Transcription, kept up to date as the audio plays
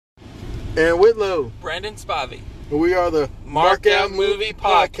And Whitlow. Brandon Spivey. We are the Mark Out Movie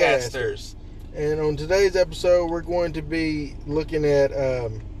Podcasters. And on today's episode, we're going to be looking at,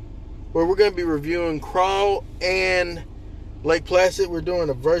 we're going to be reviewing Crawl and Lake Placid. We're doing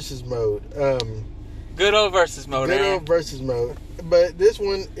a versus mode. Good old versus mode. Good old versus mode. But this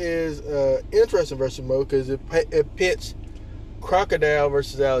one is interesting versus mode because it pits crocodile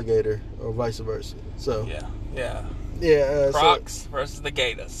versus alligator, or vice versa. So yeah. Crocs versus the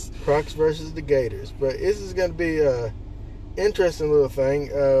Gators. Crocs versus the Gators. But this is going to be a interesting little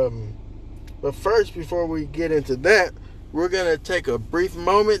thing. But first, before we get into that, we're going to take a brief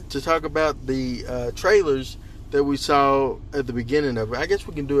moment to talk about the trailers that we saw at the beginning of it. I guess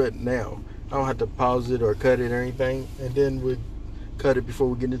we can do it now. I don't have to pause it or cut it or anything. And then we'll cut it before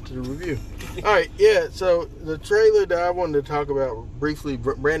we get into the review. All right, yeah. So the trailer that I wanted to talk about briefly,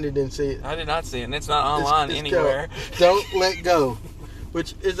 Brandon didn't see it. I did not see it, and it's not online anywhere. Don't Let Go,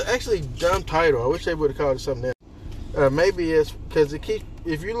 which is actually a dumb title. I wish they would have called it something else. Maybe it's because it keeps.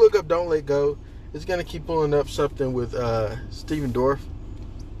 If you look up "Don't Let Go," it's gonna keep pulling up something with Stephen Dorff.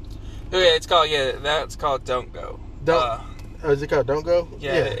 Oh, yeah, that's called "Don't Go." Is it called "Don't Go"?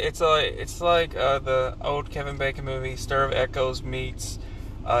 Yeah. It's like the old Kevin Bacon movie "Stir of Echoes" meets,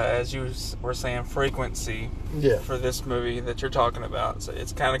 as you were saying, Frequency. Yeah. For this movie that you're talking about, so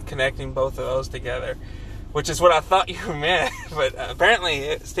it's kind of connecting both of those together, which is what I thought you meant. But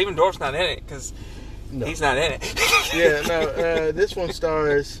apparently, Stephen Dorff's not in it because he's not in it. Yeah. No. This one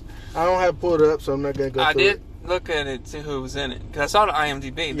stars. I don't have it pulled up, so I'm not gonna go. I did look at it to see who was in it because I saw the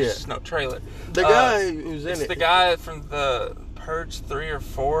IMDb. There's just no trailer. The guy who's in it's it. the guy from the Purge 3 or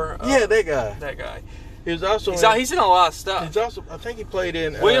 4. Yeah, that guy. That guy. He was also. He's in a lot of stuff. He's also. I think he played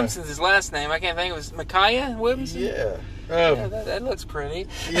in. Williamson's his last name. I can't think. It was Micaiah Williamson. Yeah. That looks pretty.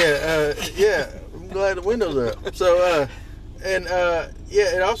 Yeah. Yeah. I'm glad the windows are up. So,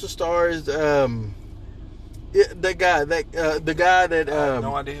 it also stars the guy that. I have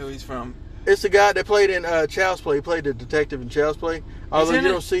no idea who he's from. It's the guy that played in Child's Play. He played the detective in Child's Play. Although you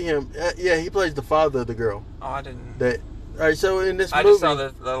don't see him. He plays the father of the girl. Oh, I didn't. All right, so in this movie... I just saw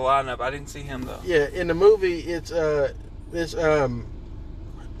the lineup. I didn't see him, though. Yeah, in the movie, it's this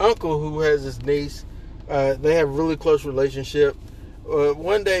uncle who has his niece. They have a really close relationship.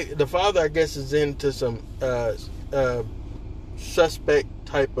 One day, the father, I guess, is into some suspect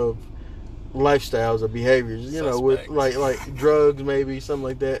type of lifestyles or behaviors. You know, with like drugs, maybe, something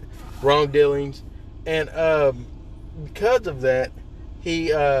like that. Wrong dealings. And because of that,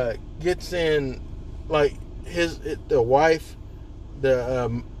 he gets in, like... the wife,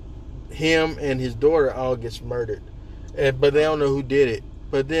 him and his daughter all gets murdered, but they don't know who did it.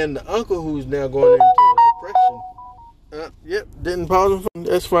 But then the uncle, who's now going into a depression, didn't pause him.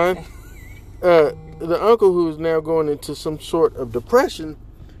 That's fine. The uncle, who's now going into some sort of depression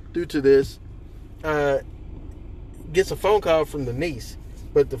due to this, gets a phone call from the niece,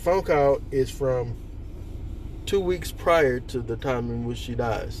 but the phone call is from 2 weeks prior to the time in which she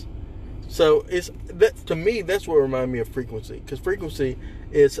dies. So to me, that's what reminded me of Frequency, because Frequency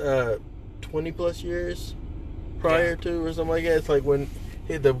is 20 plus years prior to, or something like that. It's like when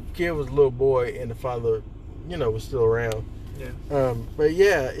the kid was a little boy and the father, was still around. Yeah. But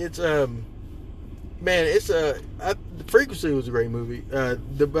yeah, it's Frequency was a great movie. I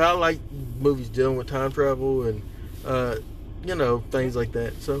like movies dealing with time travel and things like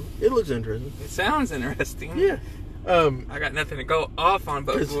that. So it looks interesting. It sounds interesting. Yeah. I got nothing to go off on,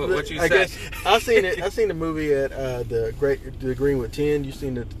 but what you said. I seen the movie at the Greenwood 10. You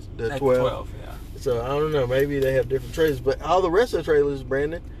seen the 12? 12, yeah. So I don't know. Maybe they have different trailers, but all the rest of the trailers,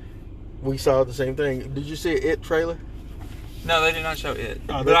 Brandon, we saw the same thing. Did you see an It trailer? No, they did not show It,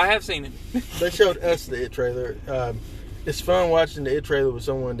 but I have seen it. They showed us the It trailer. It's fun watching the It trailer with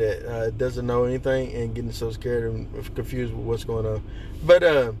someone that doesn't know anything and getting so scared and confused with what's going on.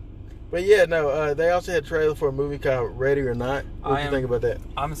 But yeah, no. They also had a trailer for a movie called Ready or Not. What do you think about that?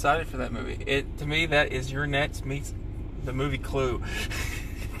 I'm excited for that movie. To me, that is Your Next meets the movie Clue.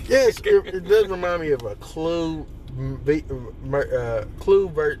 Yes, it does remind me of a Clue.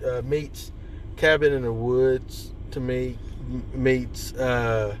 Clue meets Cabin in the Woods. To me, meets.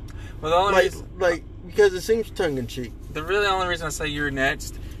 Well, the only reason, because it seems tongue in cheek. The really only reason I say You're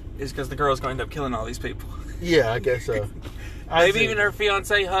Next is because the girl's going to end up killing all these people. Yeah, I guess so. Maybe even her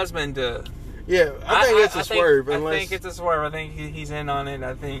fiancé husband. Yeah, I think it's a swerve. I think it's a swerve. I think he's in on it.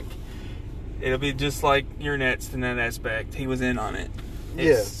 I think it'll be just like You're Next in that aspect. He was in on it.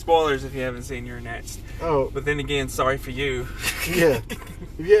 Spoilers if you haven't seen You're Next. Oh. But then again, sorry for you. Yeah.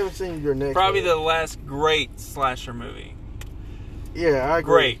 If you haven't seen You're Next. Probably the last great slasher movie. Yeah, I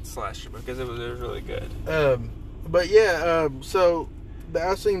agree. Great slasher because it was really good. But yeah, so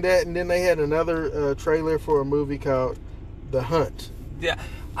I seen that, and then they had another trailer for a movie called The Hunt. Yeah,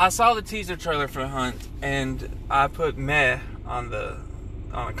 I saw the teaser trailer for Hunt, and I put meh on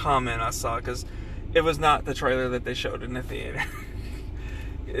a comment I saw because it was not the trailer that they showed in the theater.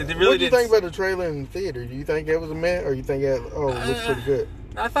 What do you think about the trailer in the theater? Do you think it was a meh, or you think it looks pretty good?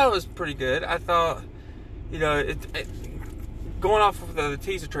 I thought it was pretty good. I thought, going off of the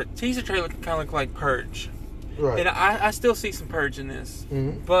teaser trailer kind of looked like Purge. Right. And I still see some Purge in this.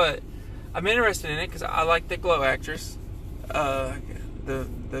 Mm-hmm. But I'm interested in it because I like the Glow actress. The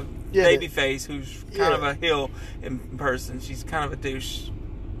baby face who's kind of a heel in person. She's kind of a douche.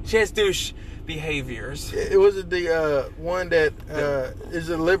 She has douche behaviors. It was the one that is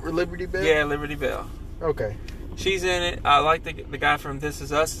it Liberty Bell? Yeah, Liberty Bell. Okay. She's in it. I like the guy from This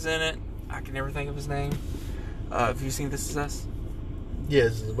Is Us is in it. I can never think of his name. Have you seen This Is Us? Yeah,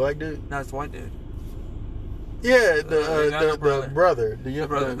 is it the black dude? No, it's the white dude. Yeah, the brother.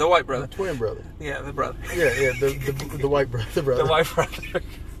 The white brother. The twin brother. Yeah, the brother. Yeah, the white brother. The white brother.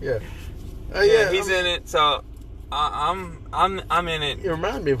 Yeah. He's in it, so I'm in it. It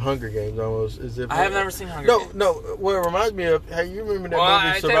reminds me of Hunger Games almost. I have never seen Hunger Games. No. What it reminds me of? Hey, you remember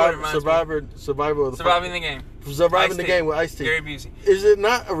that movie Surviving the Game with Ice-T. Gary Busey. Is it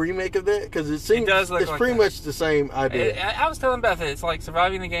not a remake of that? Because it seems it does look it's like pretty that. much the same idea. I was telling Beth it's like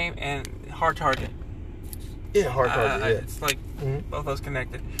Surviving the Game and Hard Target. Yeah, Hard Target. Yeah. It's like both those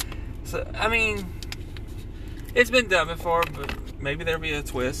connected. So I mean, it's been done before, but maybe there'll be a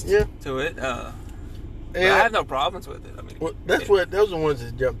twist to it. I have no problems with it. I mean, those are the ones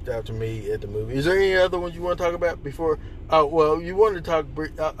that jumped out to me at the movie. Is there any other ones you want to talk about before? Oh, well, you wanted to talk.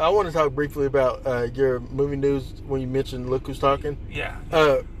 I want to talk briefly about your movie news when you mentioned Look Who's Talking. Yeah.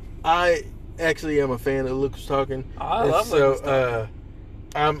 I actually am a fan of Look Who's Talking. I love Look Who's Talking.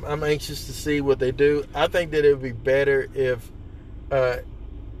 I'm anxious to see what they do. I think that it would be better if,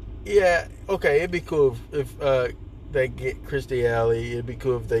 it'd be cool if they get Kirstie Alley. It'd be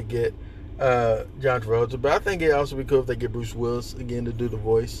cool if they get John Travolta, but I think it'd also be cool if they get Bruce Willis again to do the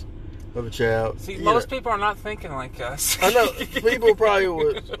voice of a child. See, most people are not thinking like us. I know people probably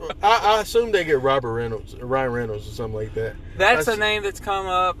would. I assume they get Ryan Reynolds, or something like that. That's a name that's come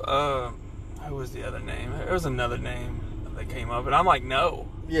up. Who was the other name? There was another name that came up, and I'm like, no.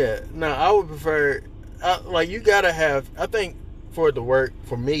 Yeah, no, I would prefer. You gotta have. I think for it to work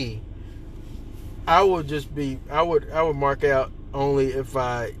for me, I would mark out only if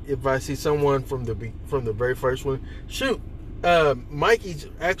I see someone from the very first one. Shoot, Mikey's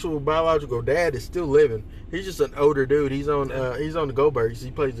actual biological dad is still living. He's just an older dude. He's on the Goldbergs. He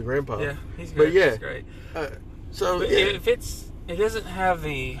plays the grandpa. Yeah, he's great. But yeah, he's great. If it doesn't have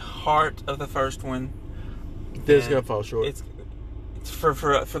the heart of the first one, then it's gonna fall short. It's for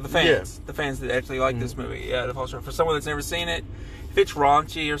the fans, the fans that actually like this movie. Yeah, it falls short. For someone that's never seen it, if it's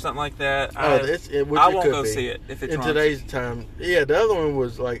raunchy or something like that, I won't go see it. If it's in raunchy. Today's time, the other one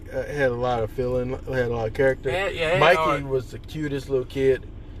was had a lot of feeling, had a lot of character. Mikey was the cutest little kid.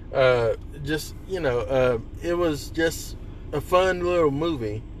 It was just a fun little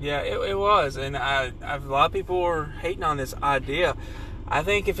movie. Yeah, it was, and a lot of people were hating on this idea. I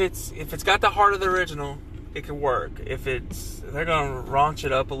think if it's got the heart of the original, it could work. If they're gonna raunch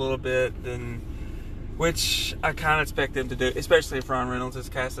it up a little bit, then. Which I kind of expect them to do, especially if Ryan Reynolds is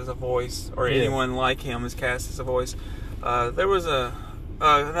cast as a voice, or anyone like him is cast as a voice. There was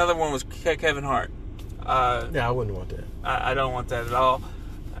another one was Kevin Hart. I wouldn't want that. I don't want that at all.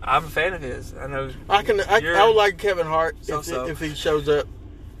 I'm a fan of his. I know. I would like Kevin Hart if he shows up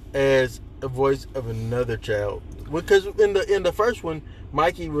as a voice of another child, because in the first one,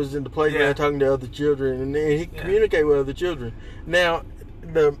 Mikey was in the playground talking to other children, and he communicated with other children. Now.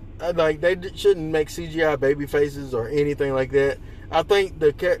 They shouldn't make CGI baby faces or anything like that. I think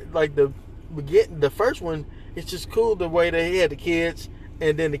the first one, it's just cool the way they had the kids,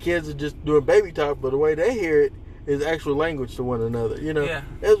 and then the kids are just doing baby talk, but the way they hear it is actual language to one another.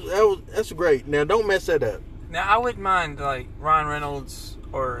 That's great. Now don't mess that up. Now I wouldn't mind Ryan Reynolds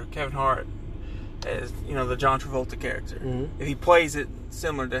or Kevin Hart as the John Travolta character if he plays it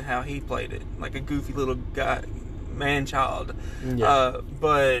similar to how he played it, like a goofy little guy. Man-child.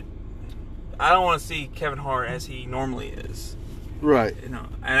 But I don't want to see Kevin Hart as he normally is. Right. And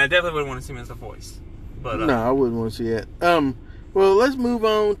I definitely wouldn't want to see him as a voice. But no, I wouldn't want to see that. Well, let's move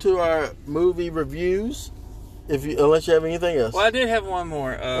on to our movie reviews. Unless you have anything else. Well, I did have one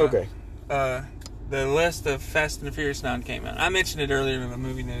more. Okay. The list of Fast and the Furious 9 came out. I mentioned it earlier in the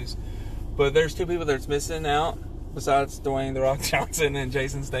movie news, but there's two people that's missing out besides Dwayne "The Rock" Johnson and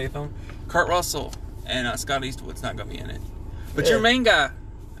Jason Statham. Kurt Russell and Scott Eastwood's not going to be in it. But your main guy,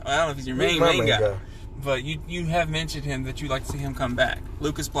 I don't know if he's your main guy, But you have mentioned him that you'd like to see him come back.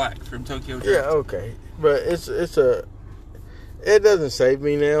 Lucas Black from Tokyo Drift. Yeah, okay, but it doesn't save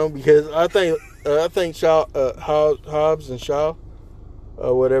me now because I think Shaw, Hobbs and Shaw,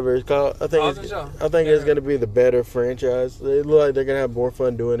 or whatever it's called. I think it's going to be the better franchise. They look like they're going to have more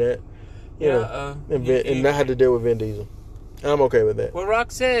fun doing that. And not have to deal with Vin Diesel. I'm okay with that. Well,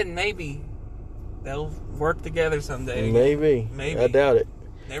 Rock said maybe they'll work together someday. Maybe. I doubt it.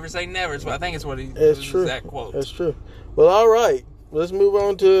 Never say never. So I think it's what he. It's true. Exact quote. That's true. Well, all right. Let's move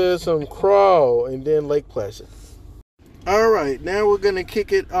on to some Crawl and then Lake Placid. All right. Now we're gonna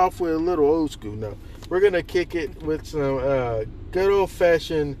kick it off with a little old school. No, we're gonna kick it with some good old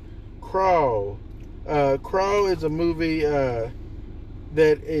fashioned Crawl. Crawl is a movie that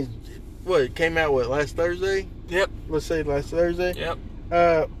is it came out last Thursday. Yep. Let's say last Thursday.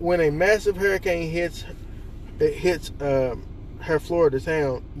 Yep. When a massive hurricane hits her Florida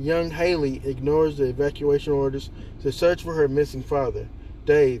town, young Haley ignores the evacuation orders to search for her missing father,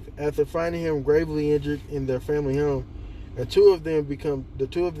 Dave. After finding him gravely injured in their family home, and the two of them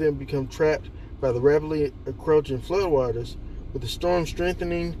become trapped by the rapidly encroaching floodwaters. With the storm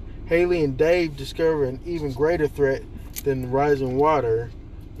strengthening, Haley and Dave discover an even greater threat than the rising water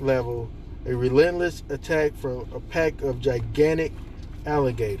level: a relentless attack from a pack of gigantic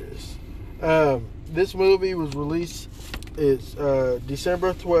alligators. This movie was released. It's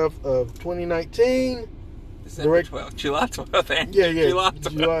December 12th of 2019. December 12th. July 12th. Yeah. July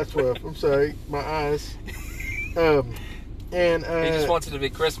 12th. I'm sorry. My eyes. And he just wants it to be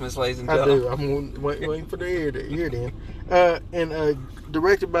Christmas, ladies and I gentlemen. do. I'm waiting for the ear then. And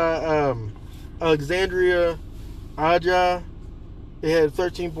directed by Alexandria Aja. It had a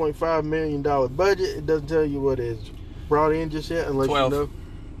 $13.5 million budget. It doesn't tell you what it's brought in just yet, unless 12. you know.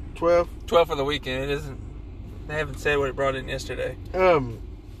 12? 12 for the weekend. It isn't. They haven't said what it brought in yesterday. So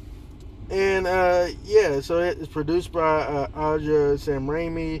it's produced by Aja Sam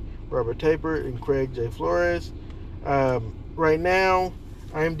Raimi, Robert Tapert, and Craig J. Flores. Right now,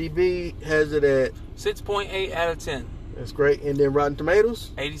 IMDb has it at 6.8 out of 10. That's great. And then Rotten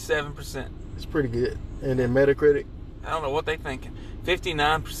Tomatoes, 87%. It's pretty good. And then Metacritic, I don't know what they thinking.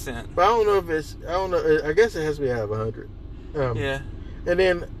 59%. but I don't know. I guess it has to be out of 100. Yeah. And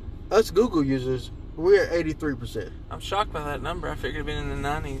then us Google users, we're at 83%. I'm shocked by that number. I figured it'd been in the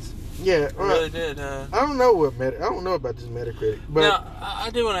 90s. Yeah, I really did. I don't know about this Metacritic, but now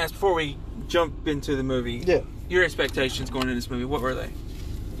I do want to ask before we jump into the movie. Yeah. Your expectations going into this movie, what were they?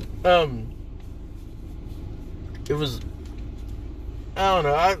 It was. I don't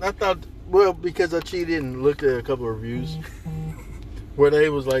know. I thought, because I cheated and looked at a couple of reviews where they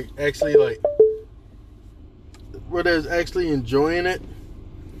was where they was actually enjoying it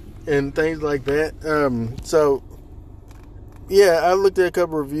and things like that. So yeah, I looked at a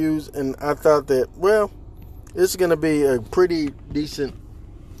couple of reviews and I thought that, this is going to be a pretty decent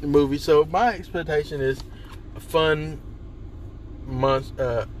movie. So my expectation is a fun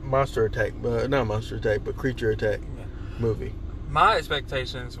monster attack, not monster attack, but creature attack movie. My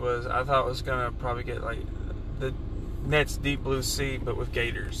expectations was I thought it was going to probably get like the next Deep Blue Sea, but with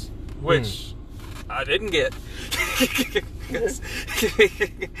gators, which I didn't get.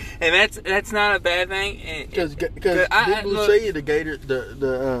 And that's not a bad thing. Because Deep Blue Sea, the gator,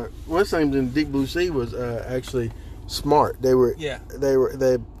 the what's named in Deep Blue Sea was actually smart. They were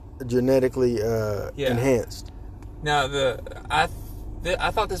genetically enhanced. Now I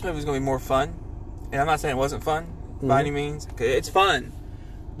thought this movie was going to be more fun, and I'm not saying it wasn't fun by any means. It's fun,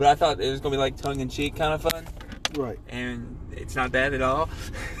 but I thought it was going to be like tongue in cheek kind of fun. Right. And it's not that at all.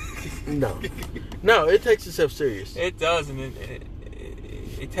 No, it takes itself serious. It does, and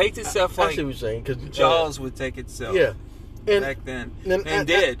it takes itself I like see what you're saying, because Jaws would take itself. Yeah. Back then, and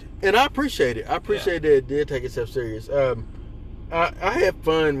did. And I appreciate it. I appreciate that it did take itself serious. I had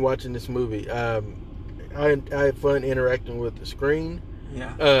fun watching this movie. I had fun interacting with the screen.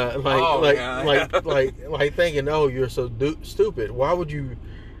 Yeah. Like thinking, oh, you're so stupid. Why would you?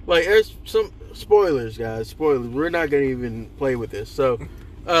 Like, there's some spoilers, guys. Spoilers. We're not gonna even play with this. So,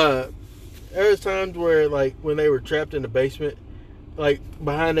 there's times where, like, when they were trapped in the basement, like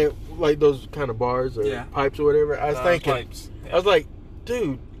behind it, like those kind of bars or pipes or whatever. I was thinking, I was like,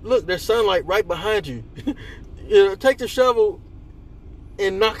 dude, look, there's sunlight right behind you. Take the shovel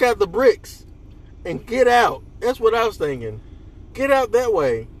and knock out the bricks and get out. That's what I was thinking. Get out that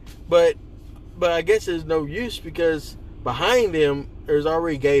way. But I guess there's no use because behind them there's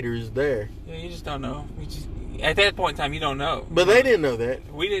already gators there. Yeah, you just don't know. At that point in time, you don't know. But they didn't know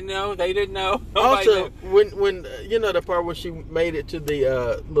that. We didn't know. They didn't know. Nobody also, knew. when the part where she made it to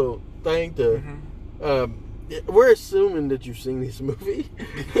the little thing to, we're assuming that you've seen this movie,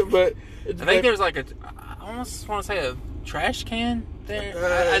 but I think there's like I almost want to say a trash can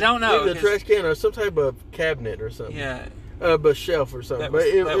there. I don't know. Maybe a trash can or some type of cabinet or something. Yeah. But shelf or something.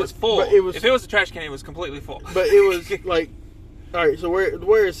 That was full. But it was, if it was a trash can, it was completely full. But it was like, all right. So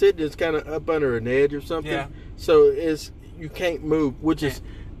where it's sitting is kind of up under an edge or something. Yeah. So you can't move, which is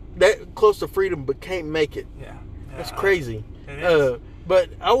that close to freedom, but can't make it. Yeah. That's crazy. It is. But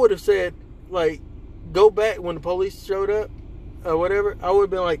I would have said like, go back when the police showed up, or whatever. I would have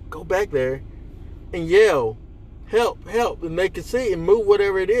been like, go back there, and yell, help, help, and they can see and move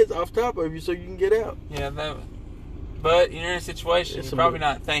whatever it is off top of you so you can get out. Yeah. But you're in a situation, you're probably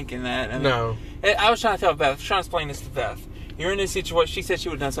not thinking that. I mean, No. I was trying to tell Beth, I was trying to explain this to Beth. You're in this situation, she said she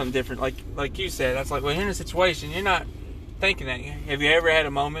would have done something different, like you said. That's like, well, you're in a situation, you're not thinking that. Have you ever had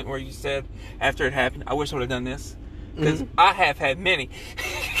a moment where you said, after it happened, I wish I would have done this? Because I have had many.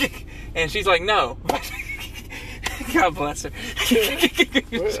 And she's like, no. God bless her.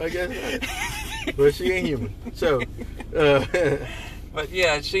 Well, I guess not. But she ain't human. So, but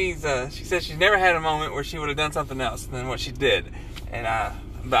yeah, she said she's never had a moment where she would have done something else than what she did, and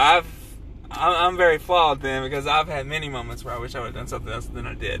I'm very flawed then because I've had many moments where I wish I would have done something else than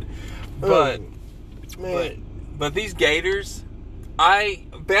I did. But but these gators,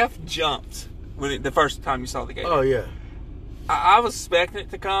 Beth jumped the first time you saw the gator. Oh yeah, I was expecting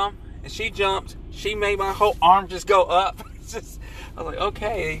it to come, and she jumped. She made my whole arm just go up. It's just, I was like,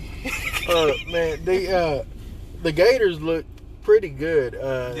 okay. Man, the gators look pretty good.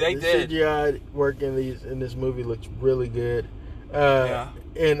 They did. CGI work in this movie looks really good. Yeah.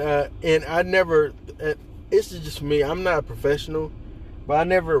 And I never. This is just me. I'm not a professional, but I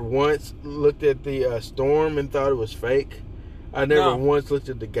never once looked at the storm and thought it was fake. I never once looked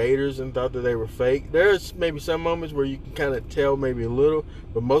at the gators and thought that they were fake. There's maybe some moments where you can kind of tell maybe a little,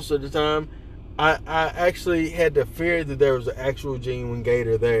 but most of the time, I actually had to fear that there was an actual genuine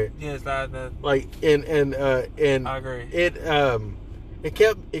gator there. Yes, like and I agree. It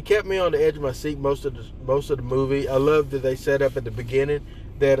kept me on the edge of my seat most of the movie. I love that they set up at the beginning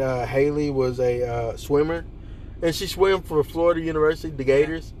that Haley was a swimmer, and she swam for Florida University, the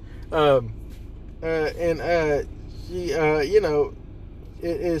Gators, she it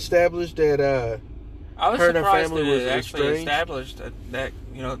established that I was her and her surprised family that was it actually estranged. established that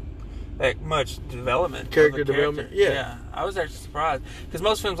that much development, Character of the development, yeah. I was actually surprised because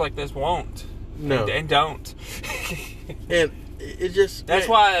most films like this won't, No. and don't. And it just That's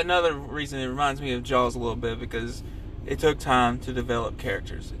why another reason it reminds me of Jaws a little bit, because it took time to develop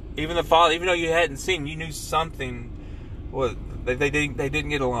characters. Even the father, even though you hadn't seen, you knew something was they didn't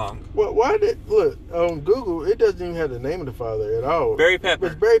get along. Well, why did look on Google? It doesn't even have the name of the father at all. Barry Pepper.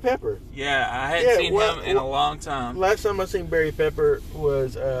 It's Barry Pepper. Yeah, I hadn't seen him in a long time. Last time I seen Barry Pepper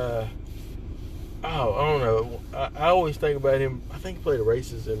was I don't know. I always think about him. I think he played a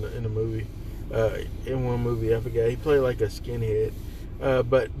racist in the movie. In one movie, I forgot. He played like a skinhead.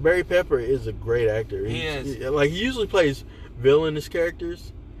 But Barry Pepper is a great actor. He is. He usually plays villainous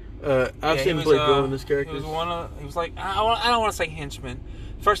characters. I've seen him play villainous characters. He was like, I don't want to say henchman.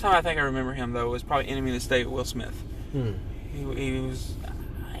 First time I think I remember him though was probably Enemy of the State with Will Smith.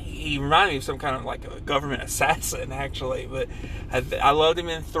 He reminded me of some kind of like a government assassin actually. But I loved him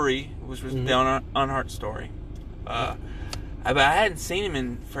in 3, which was the Unheard story. But I hadn't seen him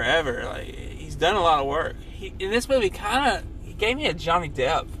in forever. Like, he's done a lot of work. In this movie, he gave me a Johnny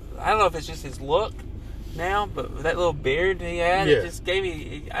Depp. I don't know if it's just his look now, but that little beard he had, it just gave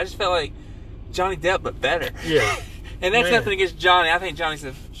me. I just felt like Johnny Depp, but better. Yeah. And that's nothing against Johnny. I think Johnny's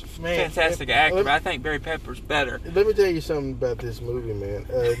a fantastic actor, but I think Barry Pepper's better. Let me tell you something about this movie, man.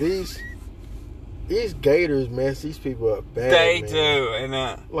 These gators mess these people up bad. They man. do, and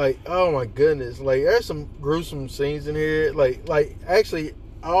like, oh my goodness, like there's some gruesome scenes in here. Like actually,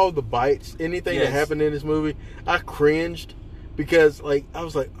 all the bites, anything that happened in this movie, I cringed because like I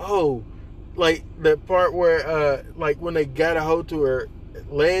was like, oh, like the part where like when they got a hold to her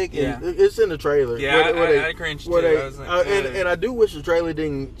leg, and it's in the trailer. Yeah, I cringed too. I was like, and I do wish the trailer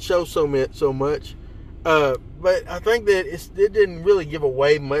didn't show so much. But I think that it didn't really give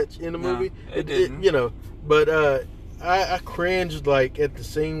away much in the movie. It didn't. But I cringed like at the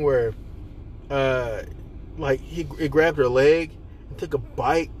scene where like he grabbed her leg and took a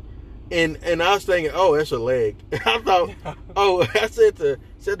bite, and I was thinking, oh, that's her leg. I thought, I said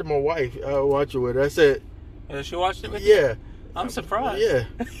to my wife, watch it with her. I said, she watched it with you? Yeah. I'm surprised. Yeah.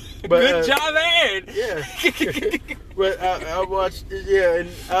 But, good job, Ed. Yeah. But I watched, and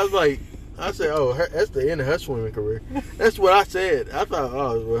I was like, I said, oh, that's the end of her swimming career. That's what I said. I thought,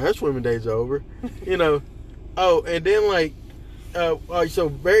 oh, well, her swimming days are over. Oh, and then like, so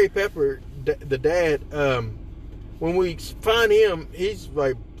Barry Pepper, the dad, when we find him, he's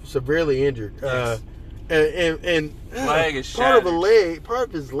like severely injured. Yes. And Leg is part shattered. part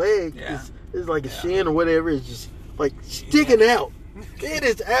of his leg Yeah. is like a shin or whatever. Is just like sticking out. It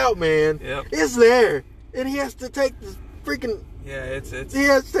is out, man. Yep. It's there, and he has to take the freaking. Yeah, it's He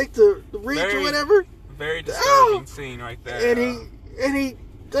has to take the reach or Very- whatever. very disturbing scene right there. And he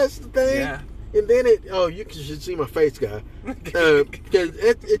does the thing. Yeah. And then you should see my face, guy. Because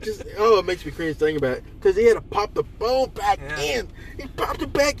it just, it makes me cringe thinking about it. Because he had to pop the bone back in. He popped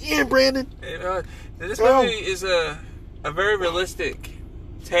it back in, Brandon. This movie is a very realistic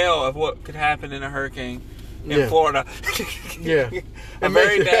tale of what could happen in a hurricane in Florida. Yeah. A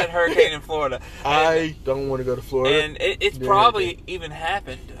very bad hurricane in Florida. I don't want to go to Florida. And it's probably even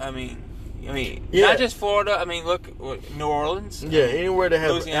happened. I mean, not just Florida. I mean, look, New Orleans. Yeah, anywhere that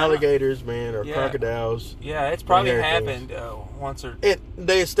has Louisiana. alligators, man, or crocodiles. Yeah, it's probably happened once or. And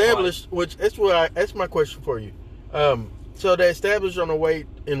they established, which that's my question for you. So they established on the way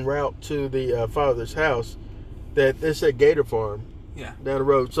en route to the father's house that they said Gator Farm. Yeah. Down the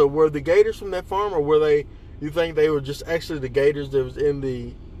road. So were the gators from that farm, or were they? You think they were just actually the gators that was in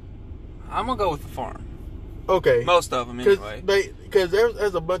the? I'm gonna go with the farm. Okay. Most of them, anyway. Because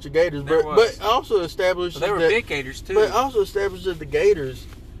there's a bunch of gators, There but also established they were big gators too. But also established that the gators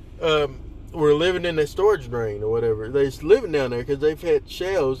were living in a storage drain or whatever. They're just living down there because they've had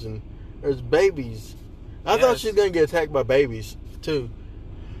shells and there's babies. I thought she was gonna get attacked by babies too.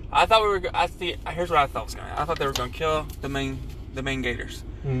 I thought we were. Here's what I thought was gonna happen. I thought they were gonna kill the main gators,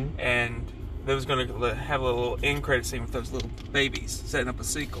 and they was gonna have a little end credit scene with those little babies setting up a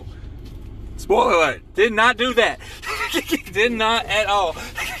sequel. Spoiler alert! Did not do that. Did not at all.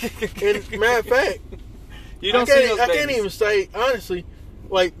 And matter of fact, you don't see those I babies. can't even say honestly.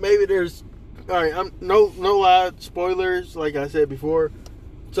 Like maybe there's. All right, I'm no lie spoilers. Like I said before.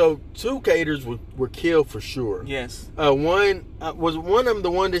 So 2 gators were killed for sure. Yes. One was one of them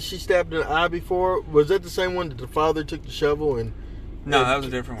the one that she stabbed in the eye before. Was that the same one that the father took the shovel and? No, that was a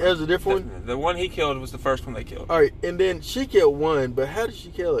different one. That was a different one. The one he killed was the first one they killed. All right, and then she killed one, but how did she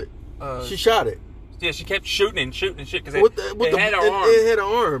kill it? She shot it. Yeah, she kept shooting and shit because it had her arm. It had an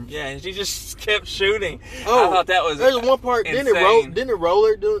arm. Yeah, and she just kept shooting. Oh, I thought that was. There's one part. Insane. Didn't it roll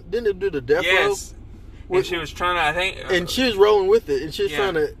her? Didn't it do the death roll? Yes. And she was trying to, I think. And she was rolling with it, and she was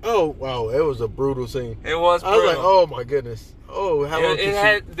trying to. Oh wow, it was a brutal scene. It was brutal. I was like, oh my goodness. Oh, how long?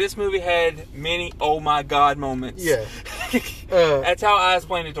 This movie had many oh my god moments. Yeah. That's how I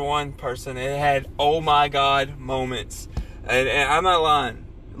explained it to one person. It had oh my god moments, and I'm not lying.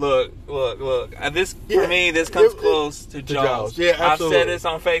 Look. This for me, this comes close to Jaws. Yeah, absolutely. I've said this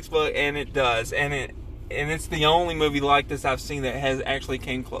on Facebook, and it does, and it's the only movie like this I've seen that has actually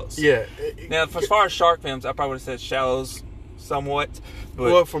came close. Yeah. Now, as far as shark films, I probably would have said Shallows somewhat.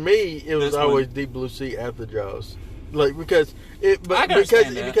 But well, for me, it was always Deep Blue Sea after Jaws, like because Deep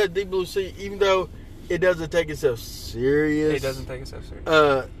Blue Sea, even though it doesn't take itself serious, it doesn't take itself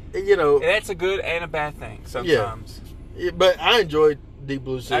serious. And that's a good and a bad thing sometimes. Yeah, but I enjoyed Deep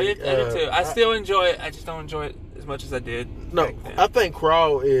Blue Sea. I did too. I still enjoy it. I just don't enjoy it as much as I did. No, back then. I think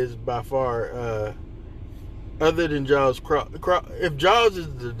Crawl is by far. Other than Jaws, Crawl, if Jaws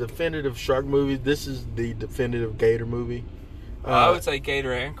is the definitive shark movie, this is the definitive gator movie. I would say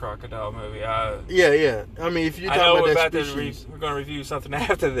gator and crocodile movie. Yeah. I mean, if you talk about that species, we're going to review something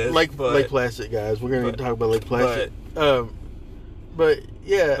after this. Lake Placid, guys. We're going to talk about Lake Placid. But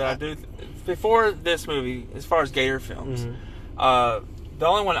yeah, but I do. Before this movie, as far as gator films, the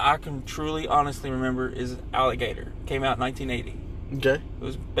only one I can truly, honestly remember is Alligator. Came out in 1980. Okay. It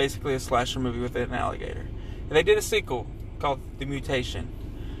was basically a slasher movie with an alligator. And they did a sequel called The Mutation.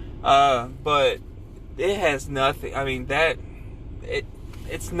 But it has nothing. I mean,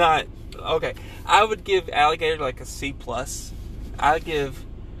 it's not okay. I would give Alligator like a C+. I would give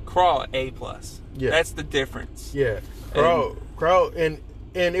Crawl A+. Yeah. That's the difference. Yeah. Crawl and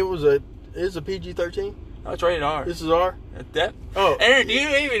it's a PG-13? Oh, it's rated R. This is R? Aaron, you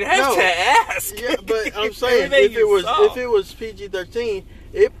didn't even have to ask. Yeah, but I'm saying if it was PG-13,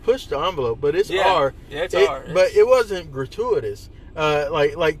 it pushed the envelope, but it's R. Yeah, it's R. But it wasn't gratuitous.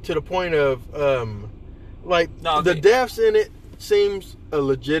 Like to the point of the deaths in it seems a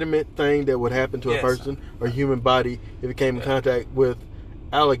legitimate thing that would happen to a person or human body if it came in contact with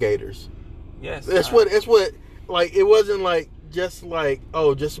alligators. Yes. That's what like it wasn't like just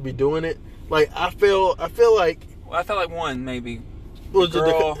to be doing it. Like I feel like I felt like one maybe was the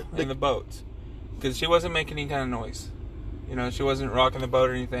girl in the boat because she wasn't making any kind of noise. You know, she wasn't rocking the boat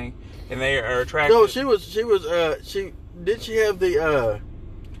or anything, and they are attracted. No, she did she have the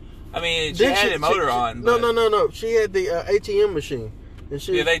I mean, she had a motor on. No. She had the ATM machine. and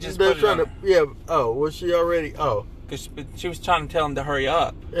she they just they're put it trying on to yeah. Oh, was she already? Oh, because she was trying to tell him to hurry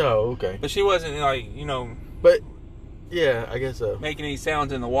up, oh, okay. but she wasn't like But yeah, I guess so. making any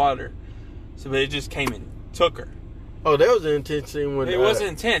sounds in the water. So, but it just came and took her. Oh, that was an intense scene when It wasn't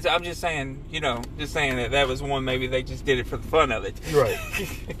intense. I'm just saying, that was one. Maybe they just did it for the fun of it. Right.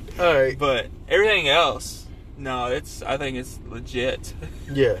 All right. But everything else, no, I think it's legit.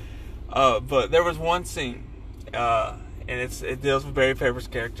 Yeah. But there was one scene, and it deals with Barry Pepper's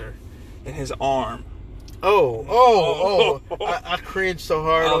character and his arm. Oh! I cringed so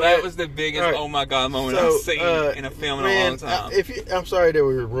hard. Oh, on that was the biggest right. oh my god moment I've seen in a film in a long time. I'm sorry that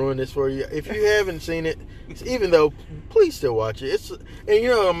we ruined this for you. If you haven't seen it, even though, please still watch it.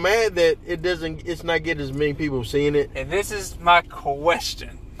 I'm mad that it's not getting as many people seeing it. And this is my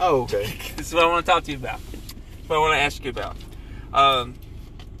question. Oh, okay. This is what I want to talk to you about. This is what I want to ask you about.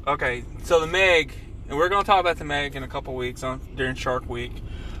 Okay, so the Meg, and we're going to talk about the Meg in a couple weeks during Shark Week,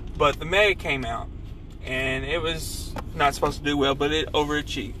 but the Meg came out, and it was not supposed to do well, but it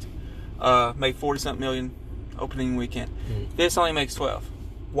overachieved. Made 40-something million opening weekend. Mm-hmm. This only makes 12.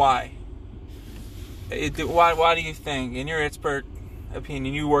 Why? Why do you think, in your expert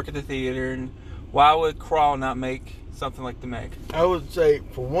opinion, you work at the theater, and why would Crawl not make something like the Meg? I would say,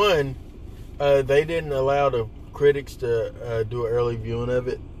 for one, they didn't allow the critics to do an early viewing of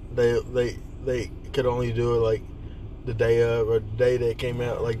it. They could only do it like the day of, or the day that it came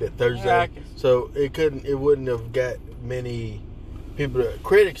out, like that Thursday. Yeah, so it wouldn't have got many people.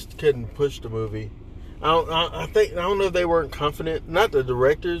 Critics couldn't push the movie. I don't know if they weren't confident, not the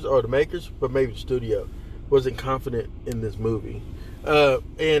directors or the makers, but maybe the studio wasn't confident in this movie.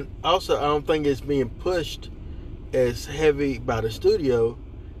 And also, I don't think it's being pushed as heavy by the studio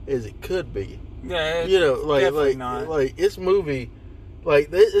as it could be. Yeah, like this movie, like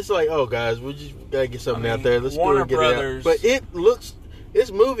it's like, oh guys, we just gotta get something out there. Let's go and get it out. But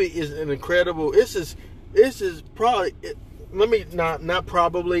this movie is an incredible. This is probably. Let me not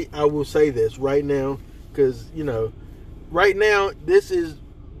probably. I will say this right now, because right now this is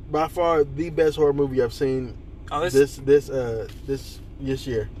by far the best horror movie I've seen. This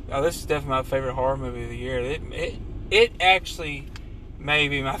year. Oh, this is definitely my favorite horror movie of the year. It actually may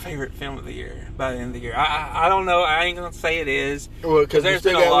be my favorite film of the year by the end of the year. I don't know. I ain't gonna say it is. Well, because we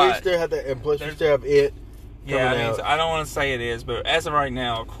still have that, and plus we still have it. Yeah, I don't want to say it is, but as of right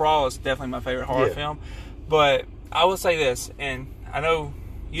now, Crawl is definitely my favorite horror film. But I will say this, and I know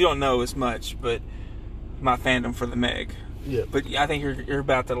you don't know as much, but my fandom for the Meg. Yeah. But I think you're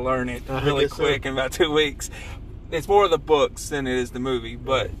about to learn it really quick in about 2 weeks. It's more of the books than it is the movie,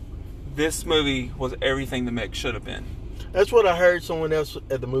 but this movie was everything the Meg should have been. That's what I heard someone else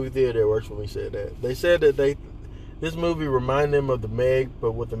at the movie theater that works for me said that. They said that this movie reminded them of the Meg,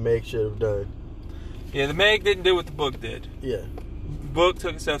 but what the Meg should have done. Yeah, the Meg didn't do what the book did. Yeah. The book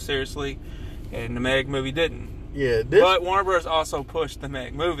took itself seriously, and the Meg movie didn't. Yeah. But Warner Bros. Also pushed the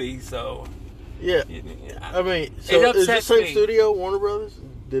Meg movie, so... Yeah. I mean, so is this the same studio, Warner Brothers?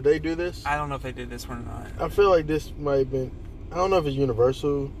 Did they do this? I don't know if they did this one or not. I feel like this might have been... I don't know if it's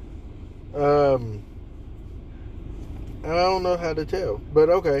Universal. I don't know how to tell, but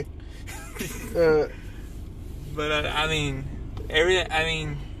okay. But I mean,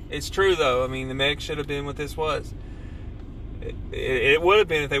 it's true though. I mean, the Meg should have been what this was. It would have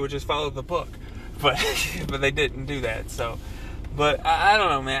been if they would just follow the book, but they didn't do that. So, but I don't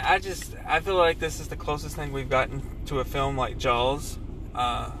know, man. I feel like this is the closest thing we've gotten to a film like Jaws,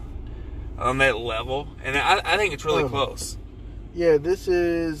 on that level, and I think it's really close. Yeah, this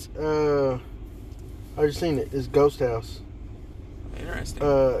is. I've just seen it. It's Ghost House. Interesting.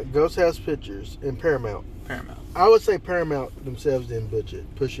 Ghost House Pictures and Paramount. I would say Paramount themselves didn't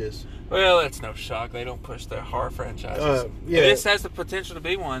push this. Well, that's no shock. They don't push their horror franchises. Yeah. This has the potential to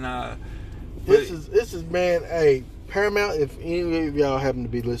be one. This is man. Hey, Paramount. If any of y'all happen to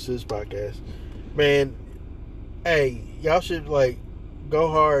be listening to this podcast, man, hey, y'all should go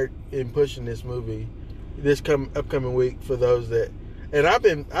hard in pushing this movie this upcoming week for those that. And I've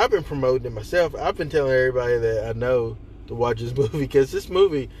been promoting it myself. I've been telling everybody that I know to watch this movie because this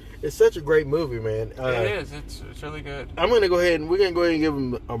movie is such a great movie, man. It is. It's really good. We're gonna go ahead and give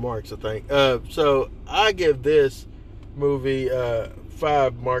them our marks, I think. So I give this movie 5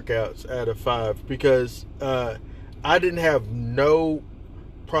 markouts out of 5 because I didn't have no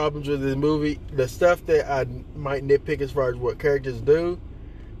problems with this movie. The stuff that I might nitpick as far as what characters do,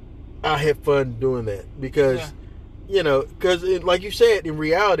 I had fun doing that because. Yeah. Because like you said, in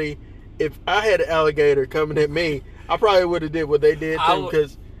reality, if I had an alligator coming at me, I probably would have did what they did too.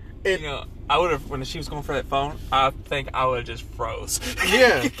 Because I would have when she was going for that phone. I think I would have just froze.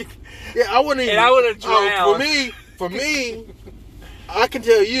 Yeah, I wouldn't even. And I would have drowned. For me, I can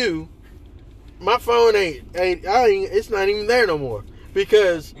tell you, my phone it's not even there no more.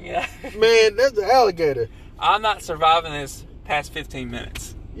 Because, man, that's an alligator. I'm not surviving this past 15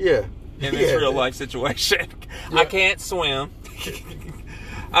 minutes. Yeah. In this real life situation. Yeah. I can't swim.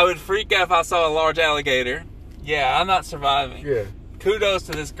 I would freak out if I saw a large alligator. Yeah, I'm not surviving. Yeah. Kudos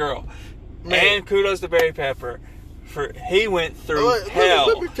to this girl. Man. And kudos to Barry Pepper. He went through hell.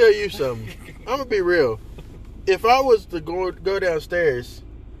 Let me tell you something. I'm going to be real. If I was to go downstairs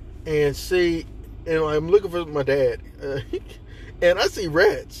and see, and I'm looking for my dad, and I see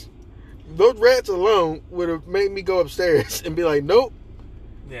rats, those rats alone would have made me go upstairs and be like, nope,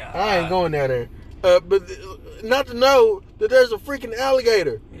 I ain't going down there. But not to know that there's a freaking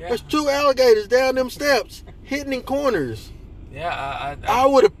alligator. Yeah. There's 2 alligators down them steps, hitting in corners. Yeah, I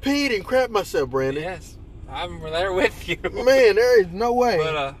would have peed and crapped myself, Brandon. Yes, I'm there with you. Man, there is no way.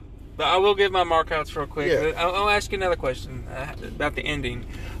 But I will give my markouts real quick. Yeah. I'll ask you another question about the ending.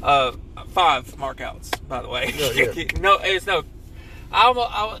 5 markouts, by the way. No,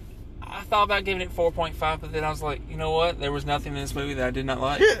 I thought about giving it 4.5, but then I was like, you know what? There was nothing in this movie that I did not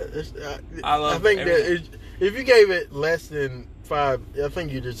like. Yeah, I think that if you gave it less than 5, I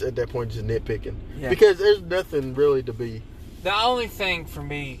think you just at that point just nitpicking. Yeah. Because there's nothing really to be. The only thing for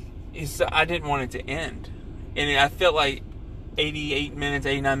me is that I didn't want it to end, and I felt like 88 minutes,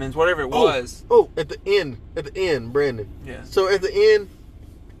 89 minutes, whatever it was. At the end, Brandon. Yeah. So at the end,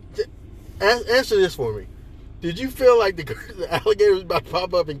 answer this for me. Did you feel like the alligator was about to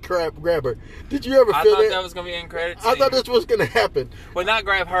pop up and grab her? Did you ever feel that? I thought that was going to be in credits. I thought this was going to happen. Well, not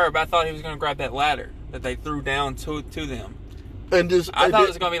grab her, but I thought he was going to grab that ladder that they threw down to them. I thought it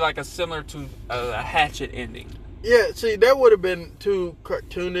was going to be like similar to a Hatchet ending. Yeah, see, that would have been too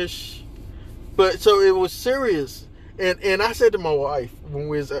cartoonish. But so it was serious. And I said to my wife when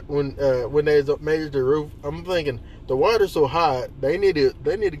they measured the roof, I'm thinking the water's so high, they need to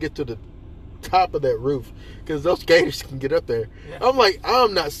get to the top of that roof because those gators can get up there. Yeah. I'm like,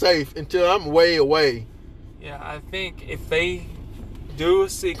 I'm not safe until I'm way away. Yeah, I think if they do a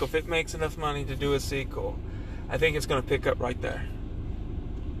sequel, if it makes enough money to do a sequel, I think it's going to pick up right there.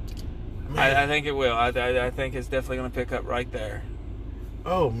 I think it will. I think it's definitely going to pick up right there.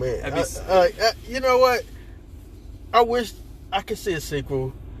 Oh man, you know what? I wish I could see a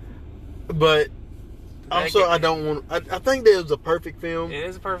sequel, but also I don't want. I think that was a perfect film. It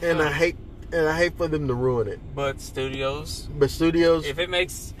is a perfect film, and I hate for them to ruin it. But studios, if it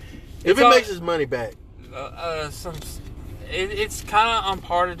makes its money back, it's kind of on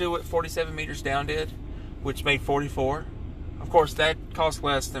par to do what 47 Meters Down did, which made 44. Of course, that cost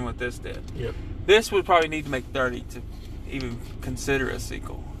less than what this did. Yep. This would probably need to make 30 to even consider a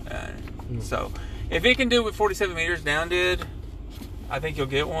sequel. So, if it can do what 47 Meters Down did, I think you'll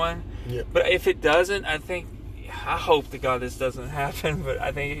get one. Yep. But if it doesn't, I hope to God this doesn't happen, but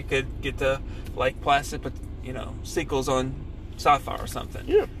I think it could get to Lake Placid, but sequels on Sci-Fi or something.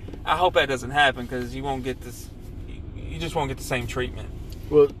 Yeah. I hope that doesn't happen because you won't get this. You just won't get the same treatment.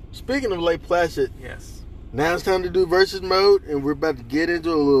 Well, speaking of Lake Placid, yes. Now it's time to do versus mode, and we're about to get into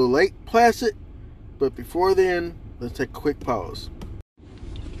a little Lake Placid. But before then, let's take a quick pause.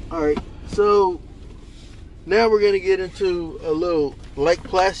 All right, so now we're going to get into a little Lake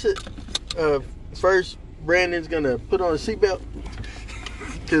Placid. First, Brandon's going to put on a seatbelt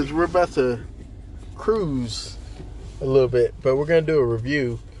because we're about to cruise a little bit. But we're going to do a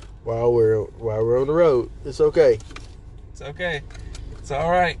review while we're on the road. It's okay. It's okay. It's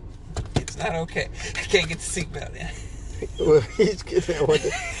all right. It's not okay. I can't get the seatbelt in. Well, he's getting that one.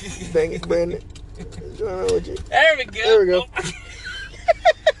 Dang it, Brandon. There we go. There we go.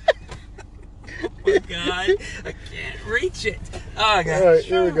 Oh my God. I can't reach it. Oh, God. All right,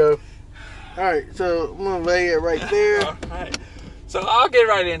 here we go. All right, so I'm going to lay it right there. All right. So I'll get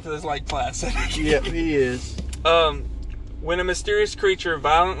right into this Lake Placid. Yep, he is. When a mysterious creature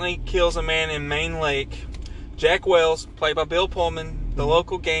violently kills a man in Main Lake, Jack Wells, played by Bill Pullman, the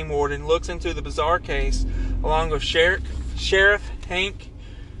local game warden, looks into the bizarre case along with Sheriff Hank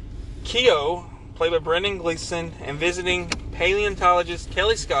Keogh, played by Brendan Gleeson, and visiting paleontologist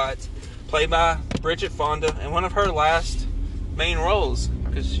Kelly Scott, played by Bridget Fonda, and one of her last main roles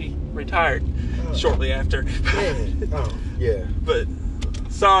because she retired shortly after. Oh, yeah. But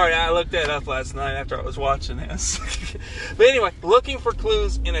sorry, I looked that up last night after I was watching this. But anyway, looking for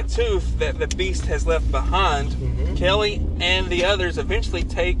clues in a tooth that the beast has left behind, Kelly and the others eventually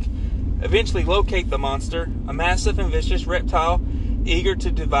locate the monster, a massive and vicious reptile eager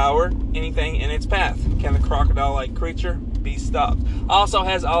to devour anything in its path. Can the crocodile-like creature be stopped? Also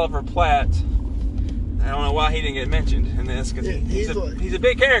has Oliver Platt. I don't know why he didn't get mentioned in this because he's a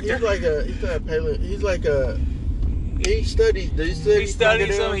big character. He's like a He studies. Does he study? He studies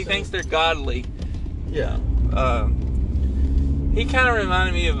them. crocodiles? He thinks they're godly. Yeah. He kind of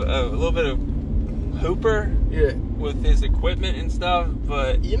reminded me of a little bit of Hooper Yeah. with his equipment and stuff,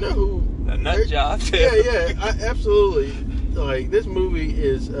 but You know who? a nut job too. Yeah. Absolutely. Like, this movie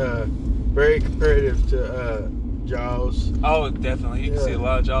is very comparative to Jaws. Oh, definitely. You can see a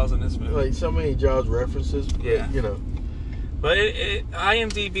lot of Jaws in this movie. Like, so many Jaws references. But, Yeah. You know. But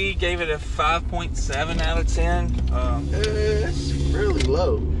IMDb gave it a 5.7 out of 10. That's really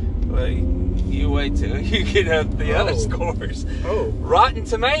low. But you wait till you get up the other scores. Oh. Rotten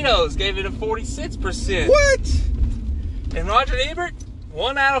Tomatoes gave it a 46%. What? And Roger Ebert,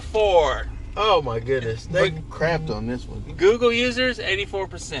 1 out of 4. Oh my goodness. They crapped on this one. Google users,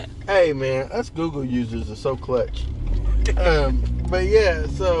 84%. Hey man, us Google users are so clutch. But yeah,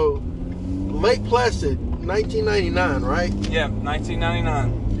 so Lake Placid, 1999, right? Yeah,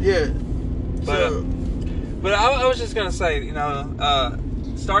 1999. Yeah. But I was just gonna say, you know,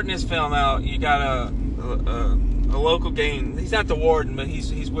 starting this film out, you got a local game. He's not the warden, but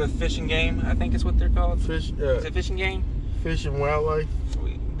he's with Fish and Game. I think it's what they're called. Fish. Is it Fish and Game? Fish and Wildlife.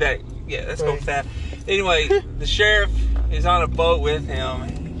 Let's go with that. Anyway, the sheriff is on a boat with him,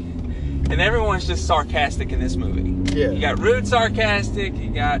 and everyone's just sarcastic in this movie. Yeah. You got rude sarcastic, you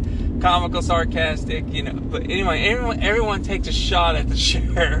got comical sarcastic, you know. But anyway, everyone takes a shot at the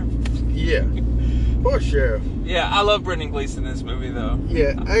sheriff. Yeah. Poor sheriff. Yeah, I love Brendan Gleeson in this movie, though.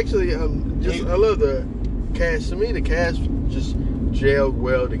 Yeah, actually, I love the cast. To me, the cast just gelled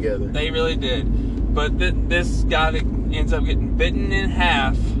well together. They really did. But this guy that ends up getting bitten in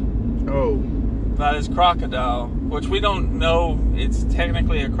half Oh. by this crocodile, which we don't know it's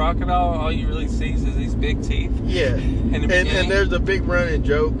technically a crocodile. All you really see is these big teeth. Yeah. In the beginning. And there's a big running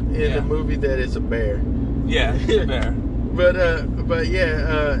joke in the movie that it's a bear. Yeah, it's a bear. But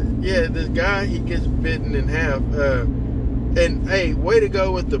yeah, this guy, he gets bitten in half. And hey, way to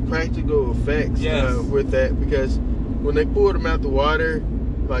go with the practical effects with that, because when they pulled him out the water,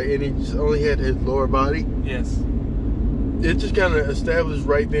 like, and he just only had his lower body. Yes. It just kind of established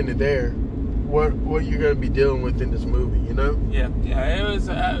right then and there what you're going to be dealing with in this movie, you know? Yeah.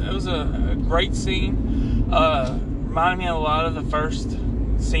 It was a great scene. Reminded me a lot of the first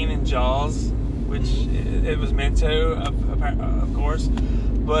scene in Jaws, which it was meant to, of course.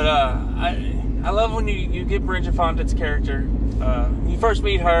 But I love when you get Bridget Fonda's character. When you first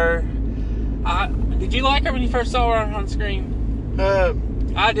meet her. Did you like her when you first saw her on screen?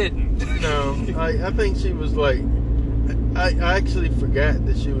 I didn't. No, I think she was like. I actually forgot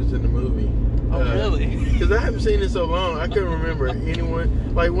that she was in the movie. Oh, really? Because I haven't seen it so long, I couldn't remember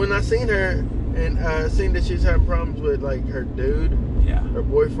anyone. Like, when I seen her and seen that she was having problems with, like, her dude, her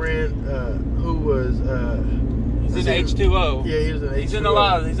boyfriend, who was. He's in H2O. Yeah, he was in H2O. He's in a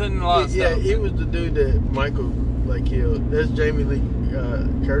lot of stuff. Yeah, he was the dude that Michael like killed. That's Jamie Lee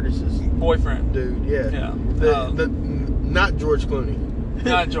Curtis's boyfriend. Dude, yeah. Yeah. Not George Clooney.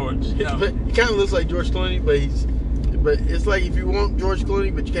 Not George. No. He kind of looks like George Clooney, but it's like, if you want George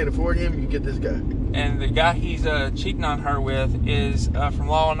Clooney but you can't afford him, you get this guy. And the guy he's cheating on her with is from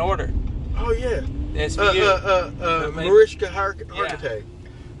Law and Order. Oh yeah. SVU. Mariska Hargitay.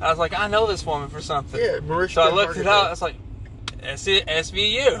 I was like, I know this woman for something. Yeah, Mariska. So I looked it up. I was like,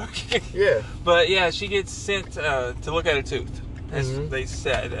 SVU. Yeah. But yeah, she gets sent to look at a tooth, as they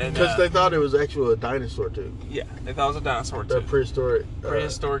said, because they thought it was actually a dinosaur tooth. Yeah, they thought it was a dinosaur tooth. A prehistoric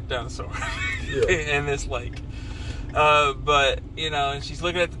dinosaur. Yeah. In this lake. But, you know, and she's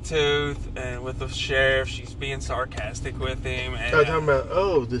looking at the tooth, and with the sheriff, she's being sarcastic with him. And talking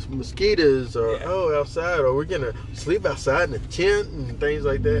about, this mosquitoes, or outside, or we're gonna sleep outside in a tent and things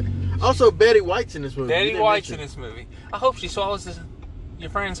like that. Also, Betty White's in this movie. Betty White's in this movie. I hope she swallows your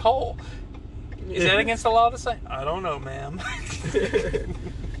friend's whole. Is that against the law to say? I don't know, ma'am.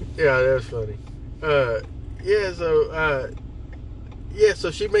 Yeah, that's funny.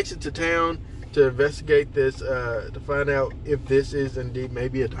 So she makes it to town to investigate this, to find out if this is indeed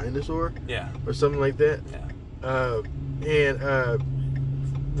maybe a dinosaur. Yeah. Or something like that. Yeah. And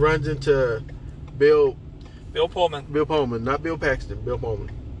runs into Bill Pullman. Bill Pullman, not Bill Paxton, Bill Pullman.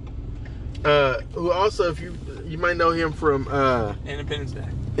 Who also, if you might know him from Independence Day.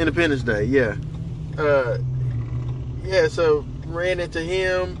 Independence Day, yeah. So ran into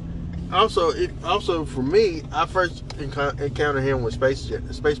him. Also for me, I first encountered him with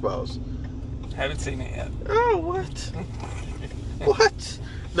Spaceballs. Haven't seen it yet. Oh, what? What?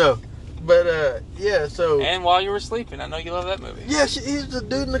 No, but so. And While You Were Sleeping, I know you love that movie. Yeah, he's the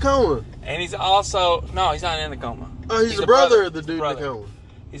dude in the coma. And he's also he's not in the coma. Oh, he's the brother of the dude in the coma.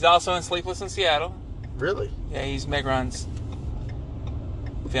 He's also in Sleepless in Seattle. Really? Yeah, he's Meg Ryan's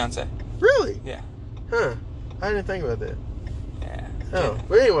fiance. Really? Yeah. Huh. I didn't think about that. Yeah. Oh,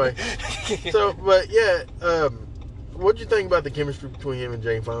 but anyway. So, but yeah, what'd you think about the chemistry between him and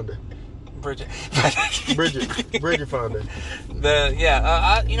Jane Fonda? Bridget Fonda.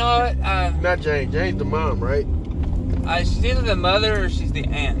 You know what? Not Jane. Jane's the mom, right? She's either the mother or she's the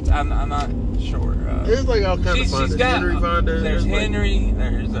aunt. I'm not sure. There's like all kinds of Fondas. Henry Fonda. There's Henry.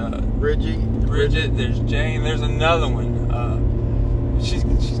 There's Bridget. There's Jane. There's another one. She's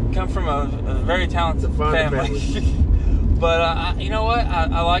come from a very talented family. But you know what?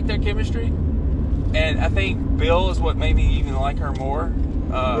 I like their chemistry, and I think Bill is what made me even like her more.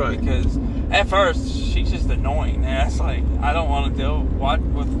 Right. Because at first she's just annoying, and it's like I don't want to deal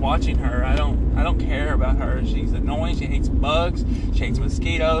with watching her. I don't care about her. She's annoying. She hates bugs. She hates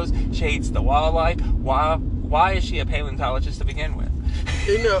mosquitoes. She hates the wildlife. Why is she a paleontologist to begin with?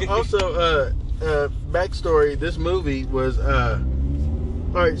 You know, also backstory. This movie was all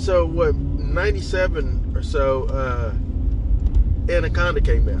right. So what? 97 or so. Anaconda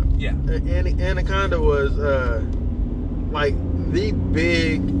came out. Yeah. Anaconda was like the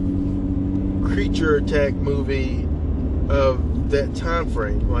big creature attack movie of that time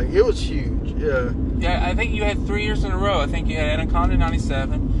frame. Like, it was huge. Yeah, I think you had 3 years in a row. I think you had Anaconda in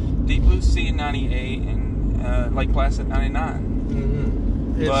 97, Deep Blue Sea in 98, and Lake Placid 99.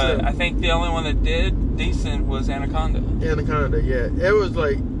 Mm-hmm. But I think the only one that did decent was Anaconda. Anaconda, yeah. It was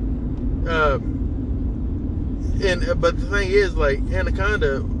like, but the thing is, like,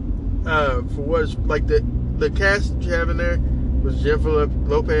 Anaconda, for what's like the cast you have in there was Jennifer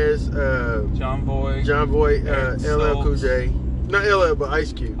Lopez, John Voight, LL Cool J, not LL but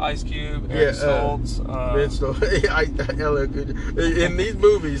Ice Cube, Eric Stoltz, Ben Stoltz, LL Cool J. In these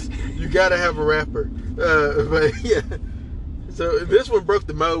movies, you gotta have a rapper, but yeah. So this one broke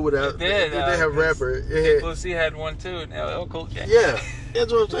the mold without. It did. It didn't have a rapper. Lucy had one too, and LL Cool J. Yeah,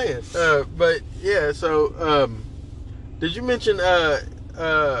 that's what I'm saying. But yeah, so did you mention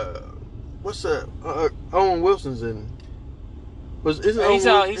what's Owen Wilson's in? He's in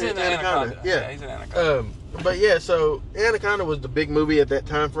Anaconda. Yeah, he's in Anaconda. But yeah, so Anaconda was the big movie at that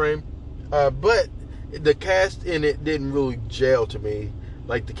time frame. But the cast in it didn't really gel to me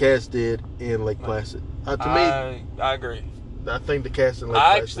like the cast did in Lake Placid. To me, I agree. I think the cast in Lake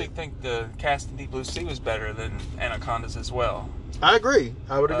Placid. I actually think the cast in Deep Blue Sea was better than Anaconda's as well. I agree.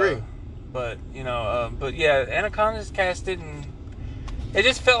 I would agree. But you know, but yeah, Anaconda's cast didn't. It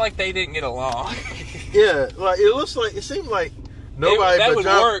just felt like they didn't get along. Yeah, like it seemed like nobody but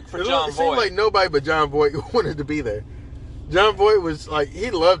John Voight. It seemed like nobody but John Voight wanted to be there. John Voight was like, he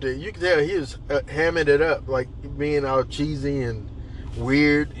loved it. You could tell he was hamming it up, like being all cheesy and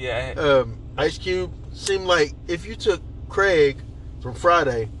weird. Yeah. Ice Cube seemed like if you took Craig from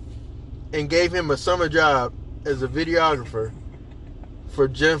Friday and gave him a summer job as a videographer for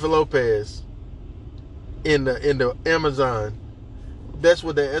Jennifer Lopez in the Amazon, that's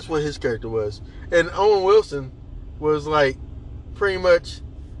what his character was. And Owen Wilson was like pretty much,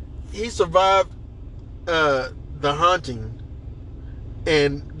 he survived The Haunting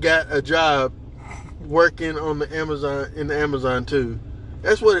and got a job working on the Amazon too.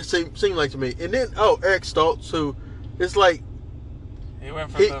 That's what it seemed like to me. And then Eric Stoltz, who it's like he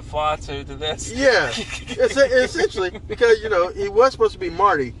went from the Fly to this. Yeah, essentially, because he was supposed to be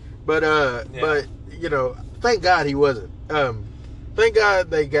Marty, but thank God he wasn't. Thank God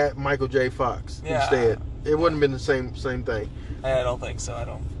they got Michael J. Fox instead. It wouldn't have been the same thing. I don't think so. I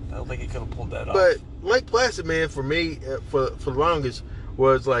don't think he could have pulled that off. But Lake Placid, man, for me, for the longest,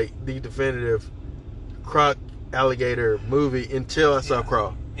 was like the definitive croc alligator movie until I saw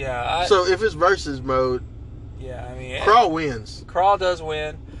Crawl. Yeah. So if it's versus mode, I mean, Crawl wins. Crawl does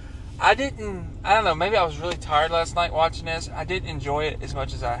win. I don't know, maybe I was really tired last night watching this. I didn't enjoy it as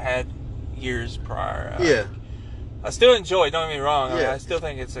much as I had years prior. Yeah. I still enjoy it, don't get me wrong. Yeah. I mean, I still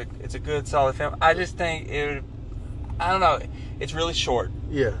think it's a good, solid film. I just think I don't know, it's really short.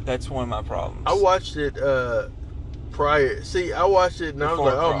 Yeah. That's one of my problems. I watched it prior. See, I watched it and I was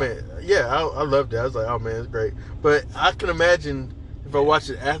like, oh man. Yeah, I loved it. I was like, oh man, it's great. But I can imagine if I watched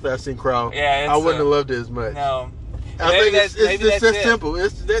it after I seen Crawl, I wouldn't have loved it as much. No. I think it's that simple.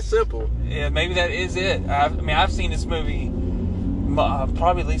 It's that simple. Yeah, maybe that is it. I've seen this movie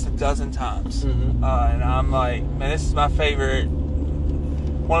probably at least a dozen times. Mm-hmm. And I'm like, man, this is one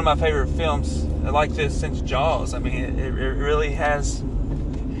of my favorite films like this since Jaws. I mean, it really has.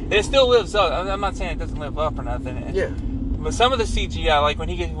 It still lives up. I'm not saying it doesn't live up or nothing. Yeah. But some of the CGI, like when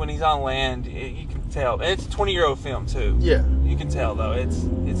he's on land, you can tell. And it's a 20-year-old film too. Yeah. You can tell though it's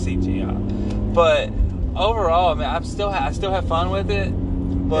CGI. But overall, I mean, I still have fun with it.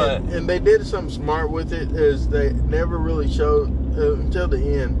 But and they did something smart with it, is they never really showed until the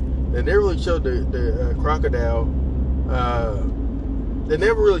end. They never really showed the crocodile. They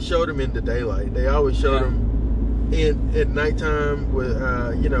never really showed him in the daylight. They always showed him at nighttime with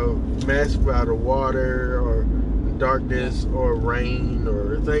masked out of water or darkness or rain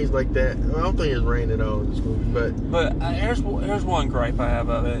or things like that. I don't think it's rain at all in this movie, but here's one gripe I have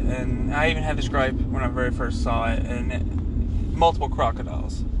of it, and I even had this gripe when I very first saw it, and multiple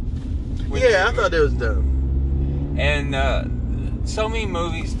crocodiles. I thought that was dumb. And so many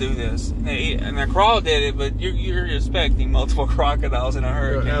movies do this, and The Crawl did it, but you're expecting multiple crocodiles in a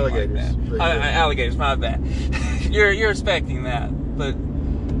hurricane. Alligators. Like that. Alligators, my bad. you're expecting that, but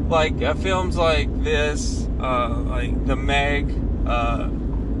like films like this, like The Meg,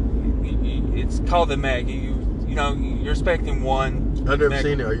 it's called The Meg. You're expecting one. I've never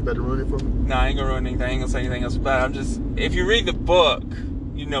seen it. Are you about to ruin it for me? No, I ain't gonna ruin anything. I ain't gonna say anything else about it. If you read the book,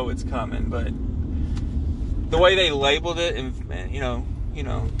 you know it's coming, but the way they labeled it, and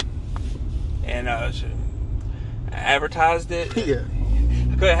advertised it. Yeah.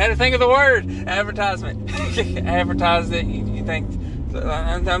 I had to think of the word advertisement. Advertised it. You think?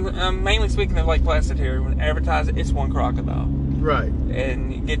 I'm mainly speaking of Lake Placid here. When advertise it, it's one crocodile. Right.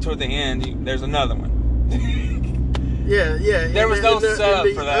 And you get toward the end, there's another one. Yeah. There was no setup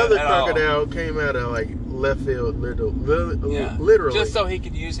for that. The other crocodile came out of like left field, literally. Just so he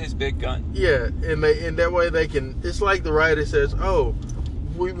could use his big gun. Yeah, and that way they can. It's like the writer says, "Oh,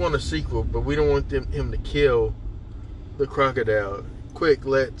 we want a sequel, but we don't want him to kill the crocodile. Quick,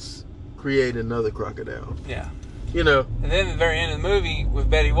 let's create another crocodile." Yeah. And then at the very end of the movie with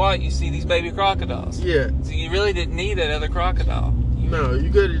Betty White, you see these baby crocodiles. Yeah. So you really didn't need that other crocodile. No, you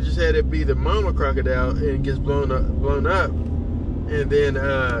could have just had it be the mama crocodile and it gets blown up, and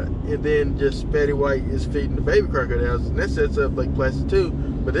then just Betty White is feeding the baby crocodiles, and that sets up Lake Placid too.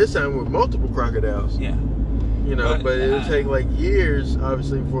 But this time with multiple crocodiles. Yeah. But it would take like years,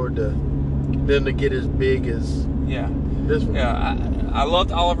 obviously, for them to get as big as this one. Yeah, I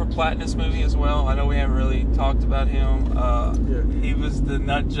loved Oliver Platt in this movie as well. I know we haven't really talked about him. He was the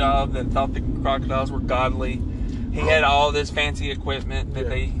nut job that thought the crocodiles were godly. He had all this fancy equipment that